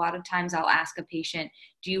 So a lot of times I'll ask a patient,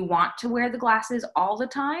 do you want to wear the glasses all the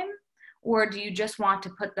time, or do you just want to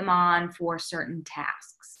put them on for certain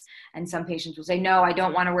tasks? And some patients will say, no, I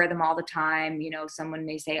don't want to wear them all the time. You know, someone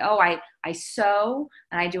may say, oh, I sew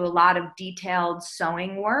and I do a lot of detailed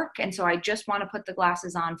sewing work. And so I just want to put the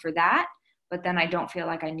glasses on for that, but then I don't feel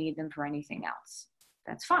like I need them for anything else.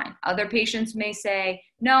 That's fine. Other patients may say,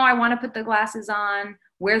 no, I want to put the glasses on,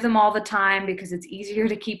 wear them all the time because it's easier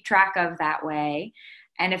to keep track of that way.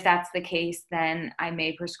 And if that's the case, then I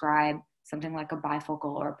may prescribe something like a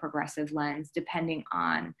bifocal or a progressive lens, depending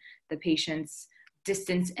on the patient's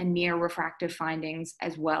distance and near refractive findings,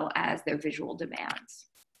 as well as their visual demands.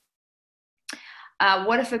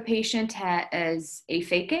 What if a patient is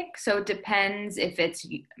aphakic? So it depends if it's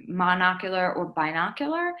monocular or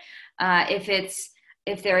binocular. If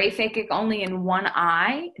they're aphakic only in one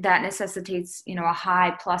eye, that necessitates, a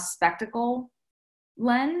high plus spectacle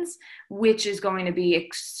lens, which is going to be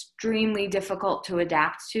extremely difficult to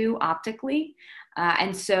adapt to optically.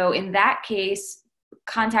 And so in that case,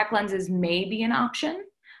 contact lenses may be an option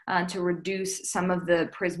to reduce some of the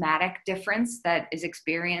prismatic difference that is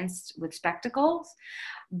experienced with spectacles.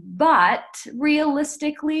 But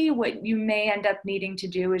realistically, what you may end up needing to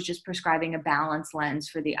do is just prescribing a balanced lens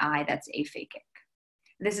for the eye that's aphakic.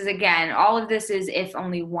 This is, again, all of this is if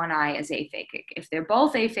only one eye is aphakic. If they're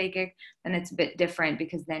both aphakic, then it's a bit different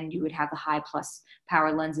because then you would have the high plus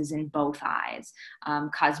power lenses in both eyes.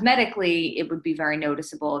 Cosmetically, it would be very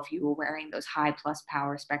noticeable if you were wearing those high plus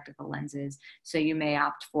power spectacle lenses. So you may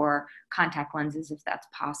opt for contact lenses if that's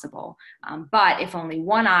possible. But if only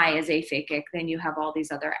one eye is aphakic, then you have all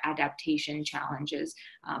these other adaptation challenges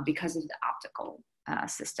because of the optical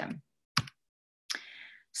system.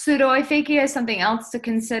 Pseudoaphakia is something else to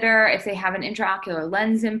consider. If they have an intraocular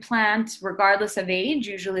lens implant, regardless of age,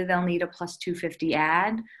 usually they'll need a +250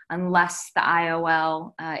 add, unless the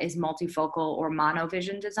IOL is multifocal or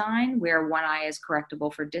monovision design, where one eye is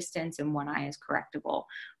correctable for distance and one eye is correctable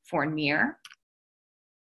for near.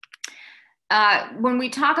 When we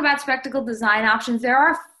talk about spectacle design options, there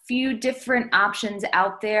are a few different options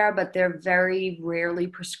out there, but they're very rarely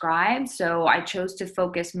prescribed. So I chose to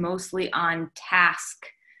focus mostly on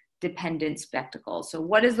task-dependent spectacles. So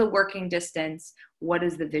what is the working distance? What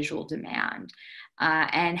is the visual demand?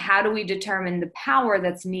 And how do we determine the power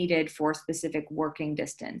that's needed for a specific working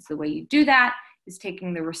distance? The way you do that is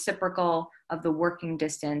taking the reciprocal of the working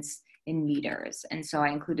distance in meters. And so I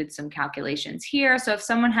included some calculations here. So if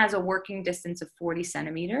someone has a working distance of 40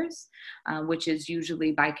 centimeters, which is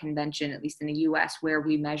usually by convention, at least in the US, where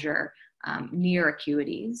we measure near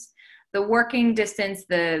acuities, the working distance,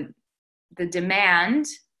 the demand,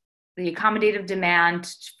 the accommodative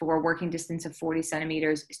demand for a working distance of 40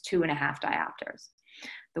 centimeters is 2.5 diopters.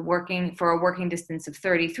 For a working distance of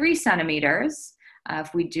 33 centimeters,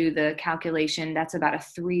 if we do the calculation, that's about a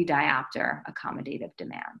 3 diopter accommodative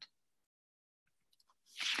demand.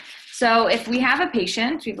 So if we have a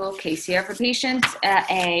patient, we have a little case here. If a patient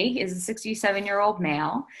A is a 67-year-old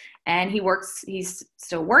male, and he's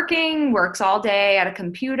still working, works all day at a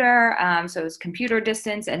computer, so his computer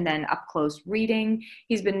distance and then up close reading.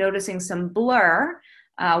 He's been noticing some blur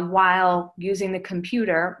while using the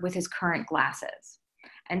computer with his current glasses.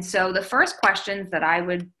 And so the first questions that I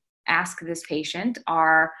would ask this patient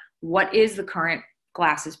are, what is the current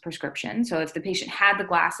glasses prescription? So if the patient had the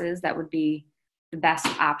glasses, that would be the best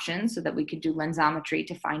option so that we could do lensometry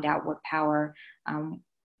to find out what power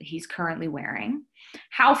he's currently wearing.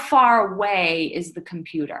 How far away is the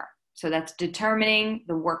computer? So that's determining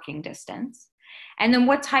the working distance. And then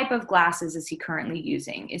what type of glasses is he currently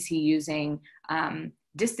using? Is he using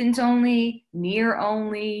distance only, near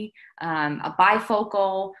only, a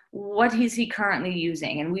bifocal? What is he currently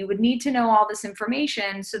using? And we would need to know all this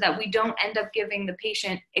information so that we don't end up giving the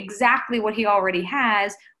patient exactly what he already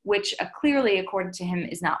has, which clearly, according to him,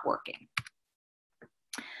 is not working.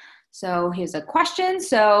 So here's a question.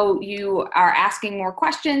 So you are asking more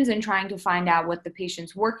questions and trying to find out what the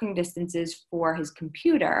patient's working distance is for his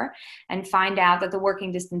computer, and find out that the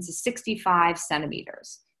working distance is 65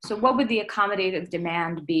 centimeters. So what would the accommodative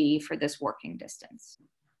demand be for this working distance?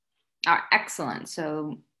 All right, excellent.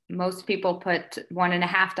 So most people put 1.5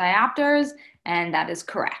 diopters, and that is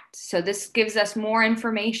correct. So this gives us more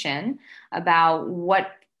information about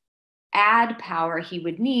what add power he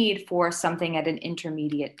would need for something at an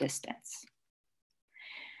intermediate distance.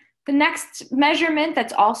 The next measurement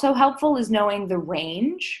that's also helpful is knowing the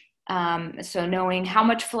range. So knowing how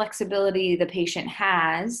much flexibility the patient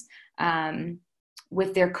has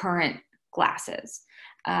with their current glasses.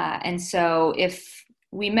 And so if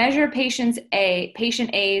we measure patient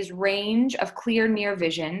A's range of clear near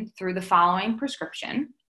vision through the following prescription.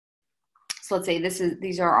 So let's say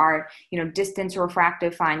these are our distance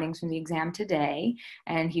refractive findings from the exam today,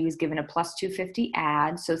 and he was given a +250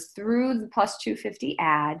 add. So through the +250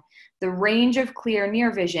 add, the range of clear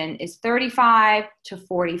near vision is 35 to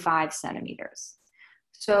 45 centimeters.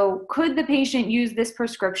 So could the patient use this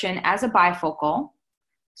prescription as a bifocal?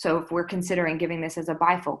 So if we're considering giving this as a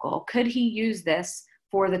bifocal, could he use this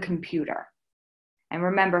for the computer? And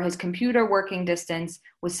remember, his computer working distance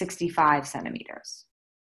was 65 centimeters.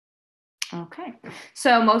 Okay,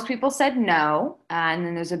 so most people said no, and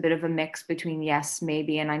then there's a bit of a mix between yes,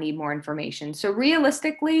 maybe, and I need more information. So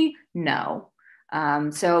realistically, no.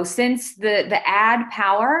 So since the add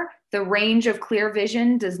power, the range of clear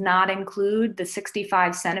vision does not include the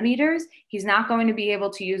 65 centimeters, he's not going to be able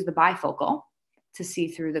to use the bifocal to see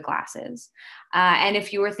through the glasses. And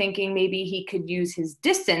if you were thinking maybe he could use his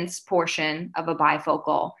distance portion of a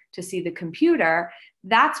bifocal to see the computer,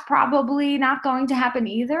 that's probably not going to happen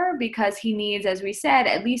either, because he needs, as we said,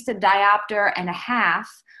 at least 1.5 diopters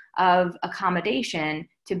of accommodation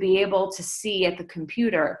to be able to see at the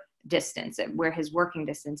computer distance, where his working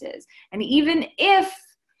distance is. And even if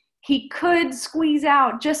he could squeeze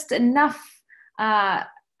out just enough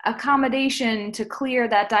accommodation to clear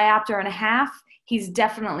that 1.5 diopters, he's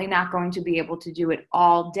definitely not going to be able to do it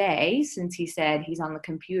all day, since he said he's on the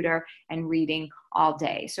computer and reading all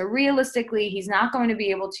day. So realistically, he's not going to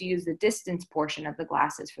be able to use the distance portion of the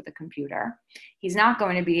glasses for the computer. He's not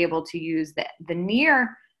going to be able to use the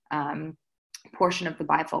near portion of the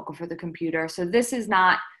bifocal for the computer. So this is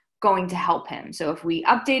not going to help him. So if we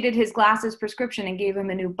updated his glasses prescription and gave him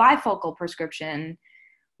a new bifocal prescription,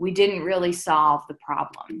 we didn't really solve the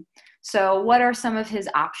problem. So what are some of his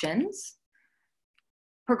options?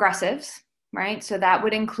 Progressives, right? So that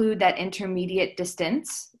would include that intermediate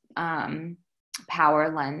distance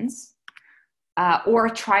power lens, or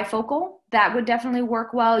a trifocal. That would definitely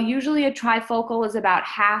work well. Usually a trifocal is about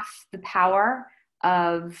half the power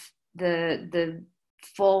of the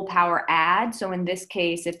full power add. So in this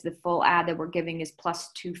case, if the full add that we're giving is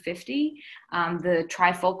 +250, the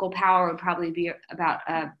trifocal power would probably be about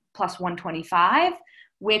 +125,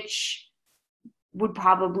 which would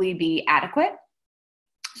probably be adequate.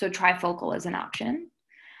 So trifocal is an option.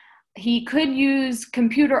 He could use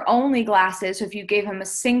computer-only glasses. So if you gave him a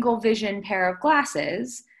single vision pair of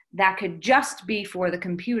glasses, that could just be for the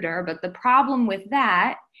computer. But the problem with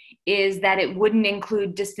that is that it wouldn't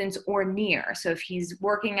include distance or near. So if he's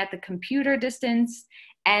working at the computer distance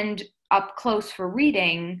and up close for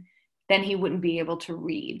reading, then he wouldn't be able to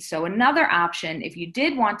read. So another option, if you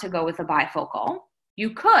did want to go with a bifocal,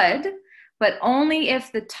 you could, but only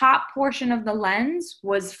if the top portion of the lens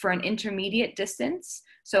was for an intermediate distance.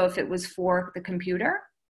 So if it was for the computer,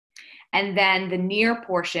 and then the near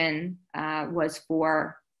portion was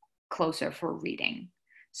for closer for reading.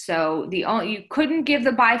 So you couldn't give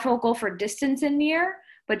the bifocal for distance and near,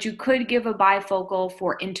 but you could give a bifocal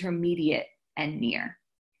for intermediate and near.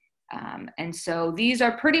 And so these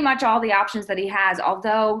are pretty much all the options that he has,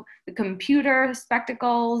 although the computer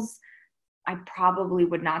spectacles, I probably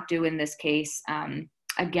would not do in this case,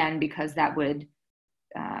 again, because that would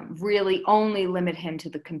really only limit him to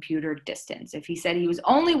the computer distance. If he said he was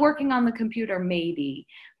only working on the computer, maybe,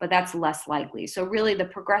 but that's less likely. So really the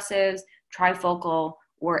progressives, trifocal,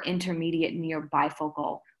 or intermediate near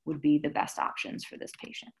bifocal would be the best options for this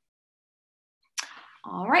patient.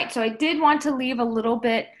 All right, so I did want to leave a little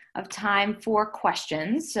bit of time for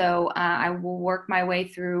questions. So I will work my way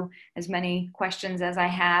through as many questions as I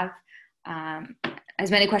have,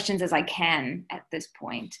 as many questions as I can at this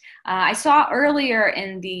point. I saw earlier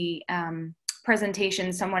in the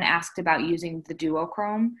presentation, someone asked about using the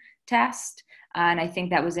duochrome test. And I think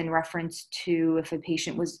that was in reference to if a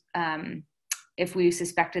patient was, if we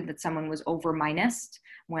suspected that someone was over-minused,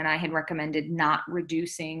 when I had recommended not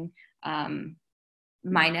reducing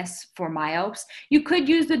minus for myopes. You could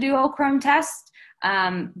use the duochrome test,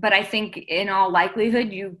 but I think in all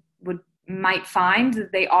likelihood you might find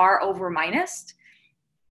that they are over-minused.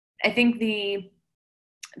 I think the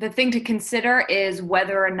thing to consider is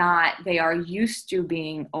whether or not they are used to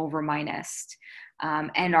being over-minused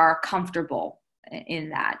and are comfortable in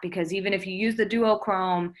that, because even if you use the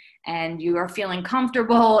duochrome and you are feeling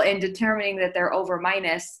comfortable in determining that they're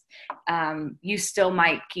over-minus, you still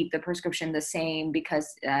might keep the prescription the same,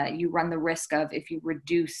 because you run the risk of, if you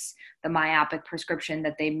reduce the myopic prescription,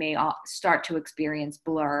 that they may start to experience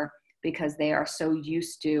blur because they are so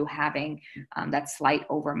used to having that slight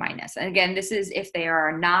over-minus. And again, this is if they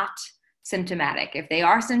are not symptomatic. If they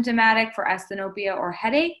are symptomatic for asthenopia or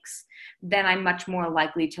headaches, then I'm much more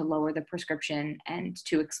likely to lower the prescription and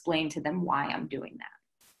to explain to them why I'm doing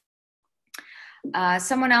that.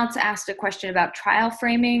 Someone else asked a question about trial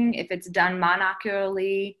framing, if it's done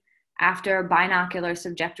monocularly after binocular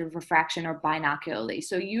subjective refraction or binocularly.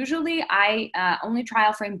 So usually I only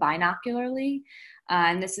trial frame binocularly.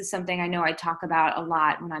 And this is something I know I talk about a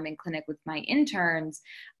lot when I'm in clinic with my interns.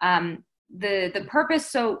 The purpose,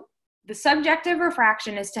 so the subjective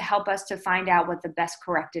refraction is to help us to find out what the best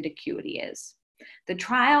corrected acuity is. The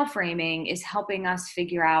trial framing is helping us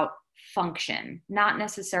figure out function, not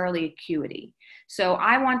necessarily acuity. So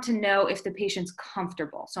I want to know if the patient's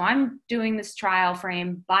comfortable. So I'm doing this trial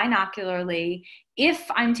frame binocularly. If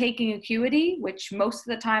I'm taking acuity, which most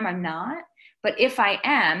of the time I'm not, but if I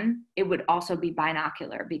am, it would also be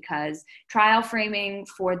binocular, because trial framing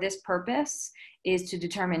for this purpose is to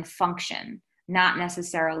determine function, not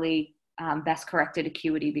necessarily best corrected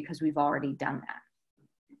acuity, because we've already done that.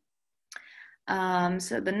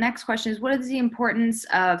 So the next question is, what is the importance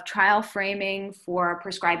of trial framing for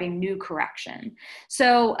prescribing new correction?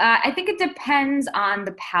 So I think it depends on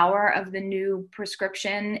the power of the new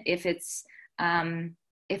prescription. If it's a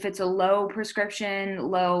low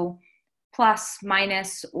prescription, low plus,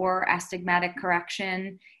 minus, or astigmatic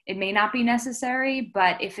correction, it may not be necessary.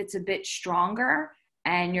 But if it's a bit stronger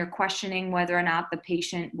and you're questioning whether or not the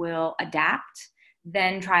patient will adapt,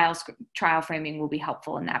 then trial framing will be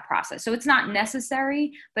helpful in that process. So it's not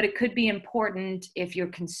necessary, but it could be important if you're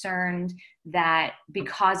concerned that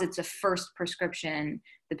because it's a first prescription,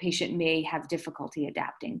 the patient may have difficulty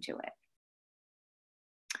adapting to it.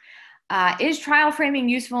 Is trial framing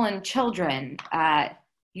useful in children?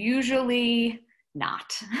 Usually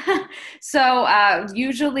not. So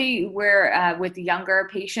usually we're with younger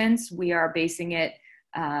patients, we are basing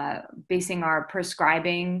our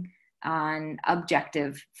prescribing on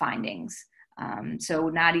objective findings. So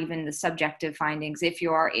not even the subjective findings. If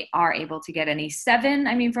you are able to get any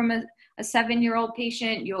from a 7-year-old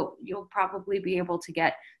patient, you'll probably be able to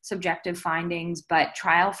get subjective findings, but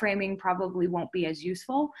trial framing probably won't be as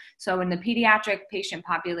useful. So in the pediatric patient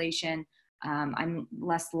population, I'm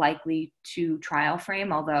less likely to trial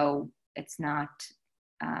frame, although it's not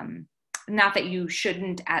that you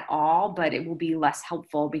shouldn't at all, but it will be less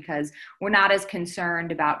helpful because we're not as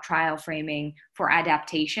concerned about trial framing for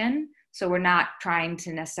adaptation. So we're not trying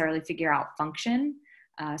to necessarily figure out function.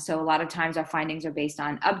 So a lot of times our findings are based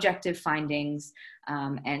on objective findings,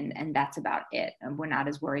 and that's about it. And we're not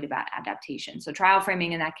as worried about adaptation. So trial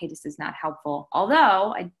framing in that case is not helpful.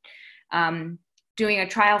 Although doing a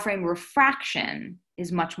trial frame refraction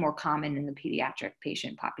is much more common in the pediatric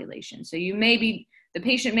patient population. So the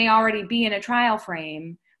patient may already be in a trial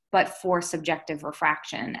frame, but for subjective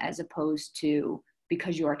refraction, as opposed to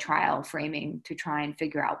because you are trial framing to try and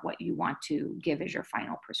figure out what you want to give as your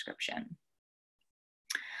final prescription.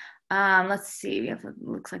 Let's see, we have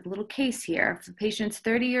looks like a little case here. If the patient's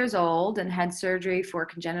 30 years old and had surgery for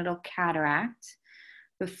congenital cataract,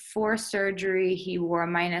 before surgery, he wore a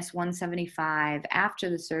minus 175. After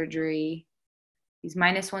the surgery, he's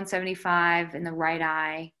minus 175 in the right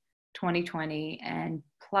eye, 20/20, and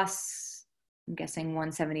plus, I'm guessing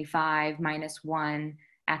 175 minus 1,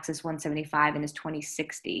 axis 175 in his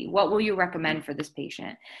 20/60. What will you recommend for this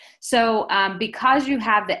patient? So because you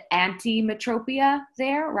have the anisometropia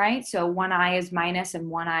there, right? So one eye is minus and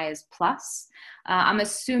one eye is plus. I'm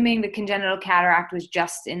assuming the congenital cataract was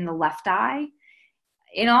just in the left eye.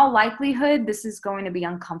 In all likelihood, this is going to be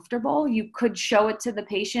uncomfortable. You could show it to the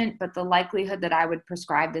patient, but the likelihood that I would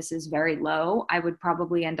prescribe this is very low. I would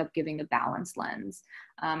probably end up giving a balanced lens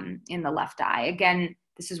in the left eye. Again,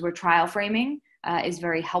 this is where trial framing is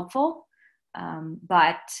very helpful,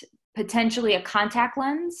 but potentially a contact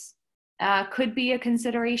lens could be a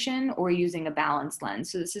consideration, or using a balanced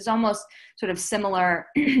lens. So this is almost sort of similar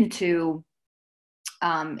to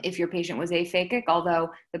if your patient was aphakic,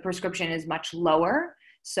 although the prescription is much lower.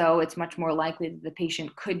 So it's much more likely that the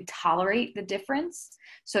patient could tolerate the difference.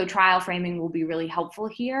 So trial framing will be really helpful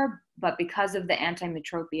here, but because of the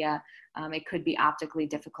anisometropia, it could be optically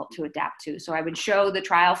difficult to adapt to. So I would show the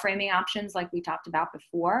trial framing options like we talked about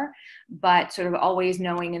before, but sort of always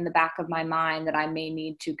knowing in the back of my mind that I may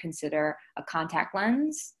need to consider a contact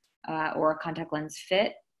lens or a contact lens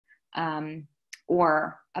fit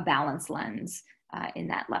or a balanced lens in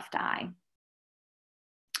that left eye.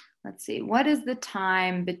 Let's see, what is the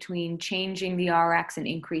time between changing the RX and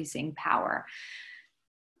increasing power?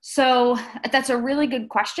 So that's a really good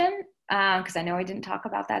question, because I know I didn't talk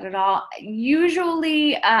about that at all.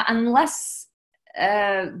 Usually, unless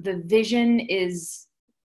the vision is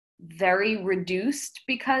very reduced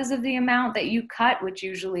because of the amount that you cut, which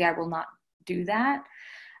usually I will not do that,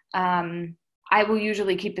 I will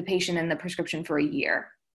usually keep the patient in the prescription for a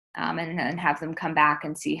year and have them come back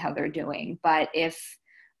and see how they're doing. But if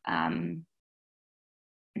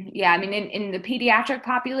yeah, I mean, in the pediatric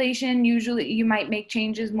population, usually you might make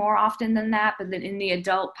changes more often than that, but then in the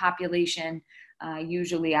adult population,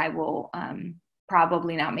 usually I will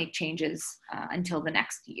probably not make changes until the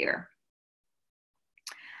next year.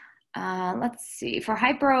 Let's see, for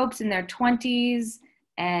hyperopes in their 20s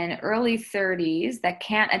and early 30s that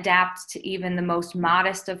can't adapt to even the most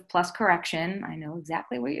modest of plus correction, I know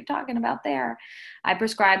exactly what you're talking about there. I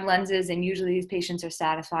prescribe lenses and usually these patients are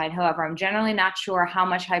satisfied. However, I'm generally not sure how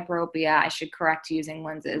much hyperopia I should correct using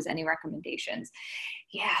lenses. Any recommendations?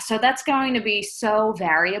 Yeah, so that's going to be so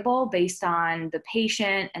variable based on the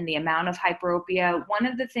patient and the amount of hyperopia. One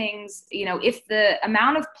of the things, you know, if the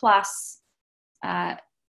amount of plus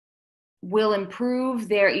will improve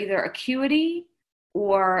their either acuity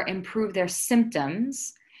or improve their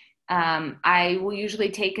symptoms, I will usually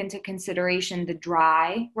take into consideration the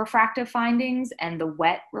dry refractive findings and the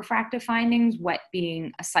wet refractive findings, wet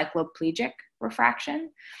being a cycloplegic refraction,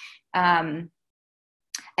 and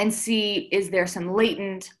see, is there some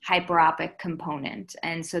latent hyperopic component?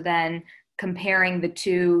 And so then comparing the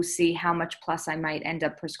two, see how much plus I might end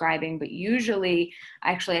up prescribing. But usually,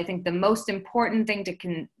 actually, I think the most important thing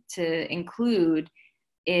to include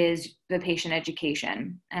is the patient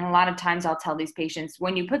education. And a lot of times I'll tell these patients,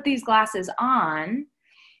 when you put these glasses on,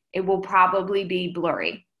 it will probably be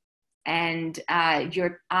blurry. And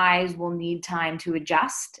your eyes will need time to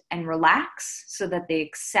adjust and relax so that they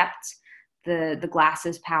accept the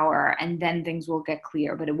glasses power, and then things will get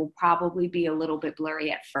clear. But it will probably be a little bit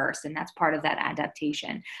blurry at first, and that's part of that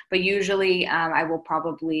adaptation. But usually I will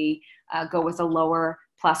probably go with a lower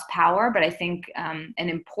plus power. But I think an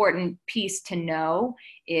important piece to know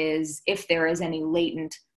is if there is any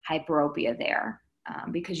latent hyperopia there,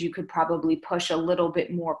 because you could probably push a little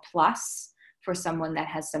bit more plus for someone that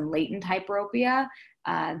has some latent hyperopia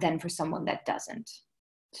than for someone that doesn't.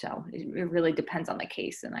 So it really depends on the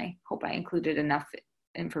case, and I hope I included enough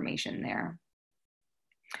information there.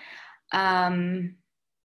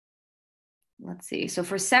 Let's see. So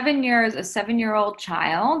for 7 years, a 7-year-old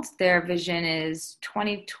child, their vision is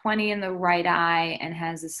 20/20 in the right eye and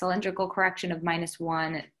has a cylindrical correction of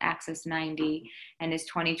 -1 axis 90 and is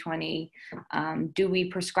 20/20. Do we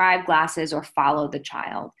prescribe glasses or follow the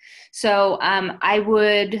child? So I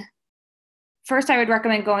would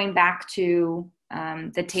recommend going back to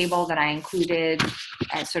the table that I included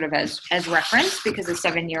as sort of as reference, because a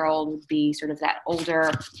 7-year-old would be sort of that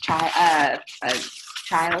older child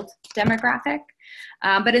demographic.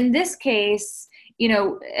 But in this case, you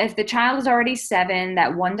know, if the child is already 7,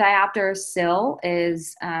 that 1 diopter CIL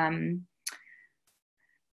is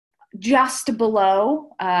just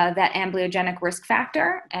below that amblyogenic risk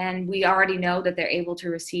factor, and we already know that they're able to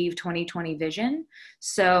receive 20/20 vision.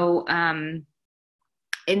 So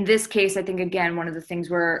in this case, I think, again, one of the things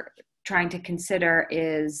we're trying to consider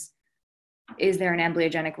is there an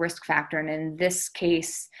amblyogenic risk factor? And in this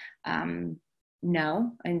case,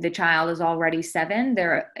 no, and the child is already 7.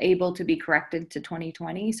 They're able to be corrected to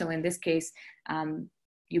 20/20. So in this case,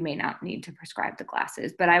 you may not need to prescribe the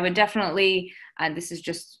glasses. But I would definitely, this is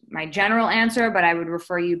just my general answer, but I would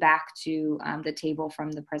refer you back to the table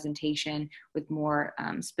from the presentation with more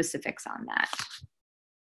specifics on that.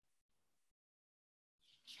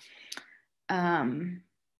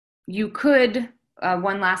 You could,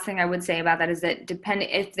 one last thing I would say about that is that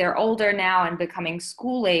if they're older now and becoming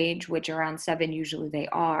school age, which around 7 usually they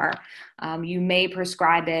are, you may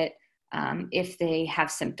prescribe it if they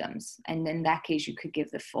have symptoms. And in that case, you could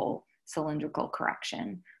give the full cylindrical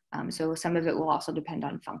correction. So some of it will also depend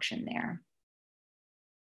on function there.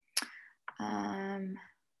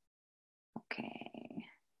 Okay,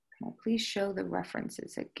 can I please show the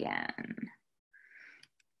references again?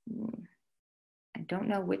 I don't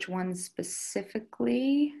know which ones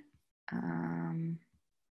specifically.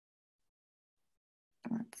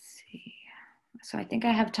 Let's see. So I think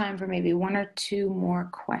I have time for maybe 1 or 2 more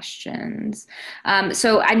questions.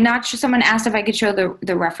 So I'm not sure, someone asked if I could show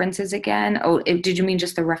the references again. Oh, did you mean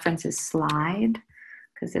just the references slide?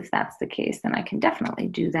 Because if that's the case, then I can definitely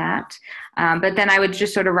do that. But then I would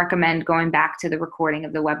just sort of recommend going back to the recording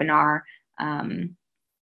of the webinar and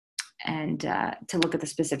to look at the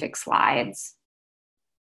specific slides.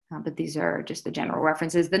 But these are just the general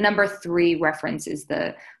references. The number 3 reference is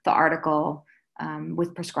the article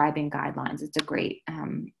with prescribing guidelines. It's a great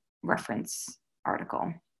reference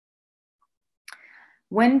article.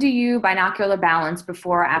 When do you binocular balance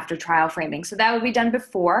before or after trial framing? So that would be done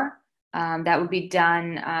before. That would be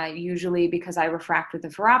done usually because I refract with the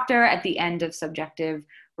phoropter at the end of subjective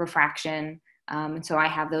refraction. And so I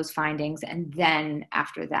have those findings. And then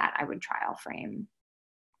after that, I would trial frame.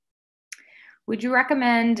 Would you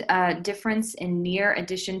recommend a difference in near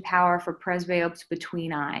addition power for presbyopes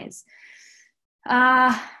between eyes?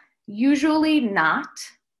 Usually not.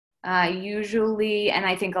 Usually, and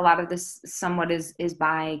I think a lot of this somewhat is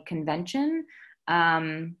by convention,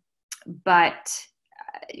 but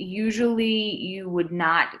usually you would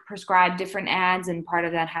not prescribe different ads, and part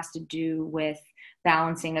of that has to do with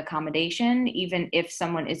balancing accommodation. Even if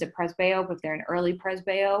someone is a presbyope, if they're an early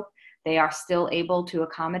presbyope, they are still able to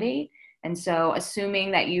accommodate. And so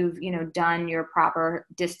assuming that you've done your proper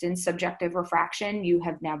distance subjective refraction, you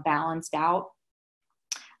have now balanced out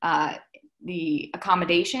the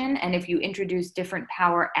accommodation. And if you introduce different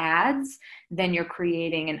power adds, then you're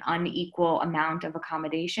creating an unequal amount of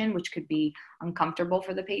accommodation, which could be uncomfortable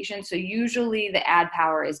for the patient. So usually the add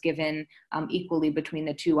power is given equally between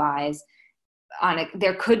the 2 eyes.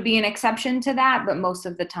 There could be an exception to that, but most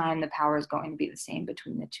of the time the power is going to be the same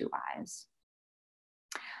between the 2 eyes.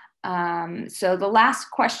 So the last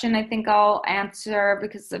question I think I'll answer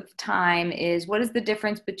because of time is, what is the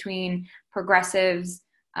difference between progressives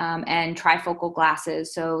and trifocal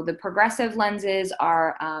glasses? So the progressive lenses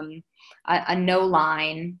are a no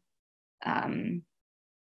line,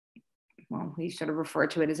 well, we sort of refer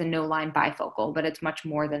to it as a no-line bifocal, but it's much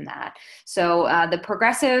more than that. So the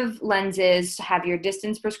progressive lenses have your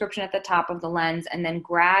distance prescription at the top of the lens, and then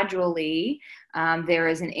gradually there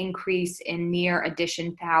is an increase in near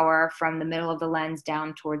addition power from the middle of the lens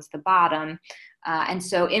down towards the bottom. And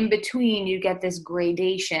so in between, you get this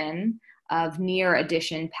gradation of near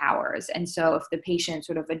addition powers. And so if the patient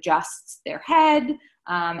sort of adjusts their head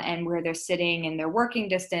and where they're sitting in their working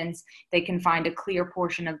distance, they can find a clear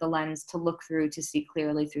portion of the lens to look through to see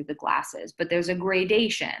clearly through the glasses. But there's a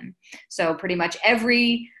gradation. So pretty much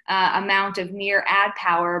every amount of near add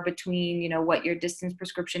power between, what your distance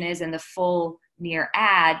prescription is and the full near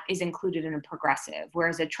add is included in a progressive,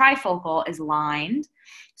 whereas a trifocal is lined.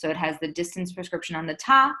 So it has the distance prescription on the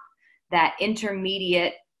top, that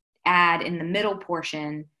intermediate add in the middle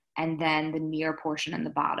portion, and then the near portion in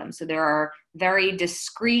the bottom. So there are very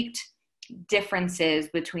discrete differences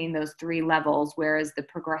between those 3 levels, whereas the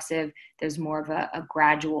progressive, there's more of a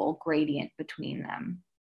gradual gradient between them.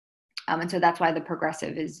 And so that's why the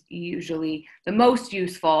progressive is usually the most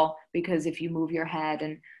useful, because if you move your head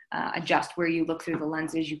and adjust where you look through the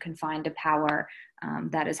lenses, you can find a power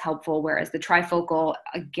that is helpful, whereas the trifocal,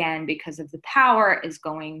 again, because of the power, is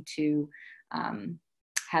going to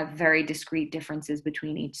have very discrete differences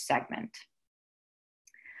between each segment.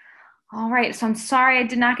 All right, so I'm sorry I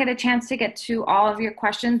did not get a chance to get to all of your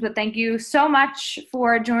questions, but thank you so much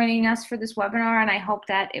for joining us for this webinar, and I hope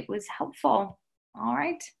that it was helpful. All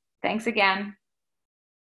right, thanks again.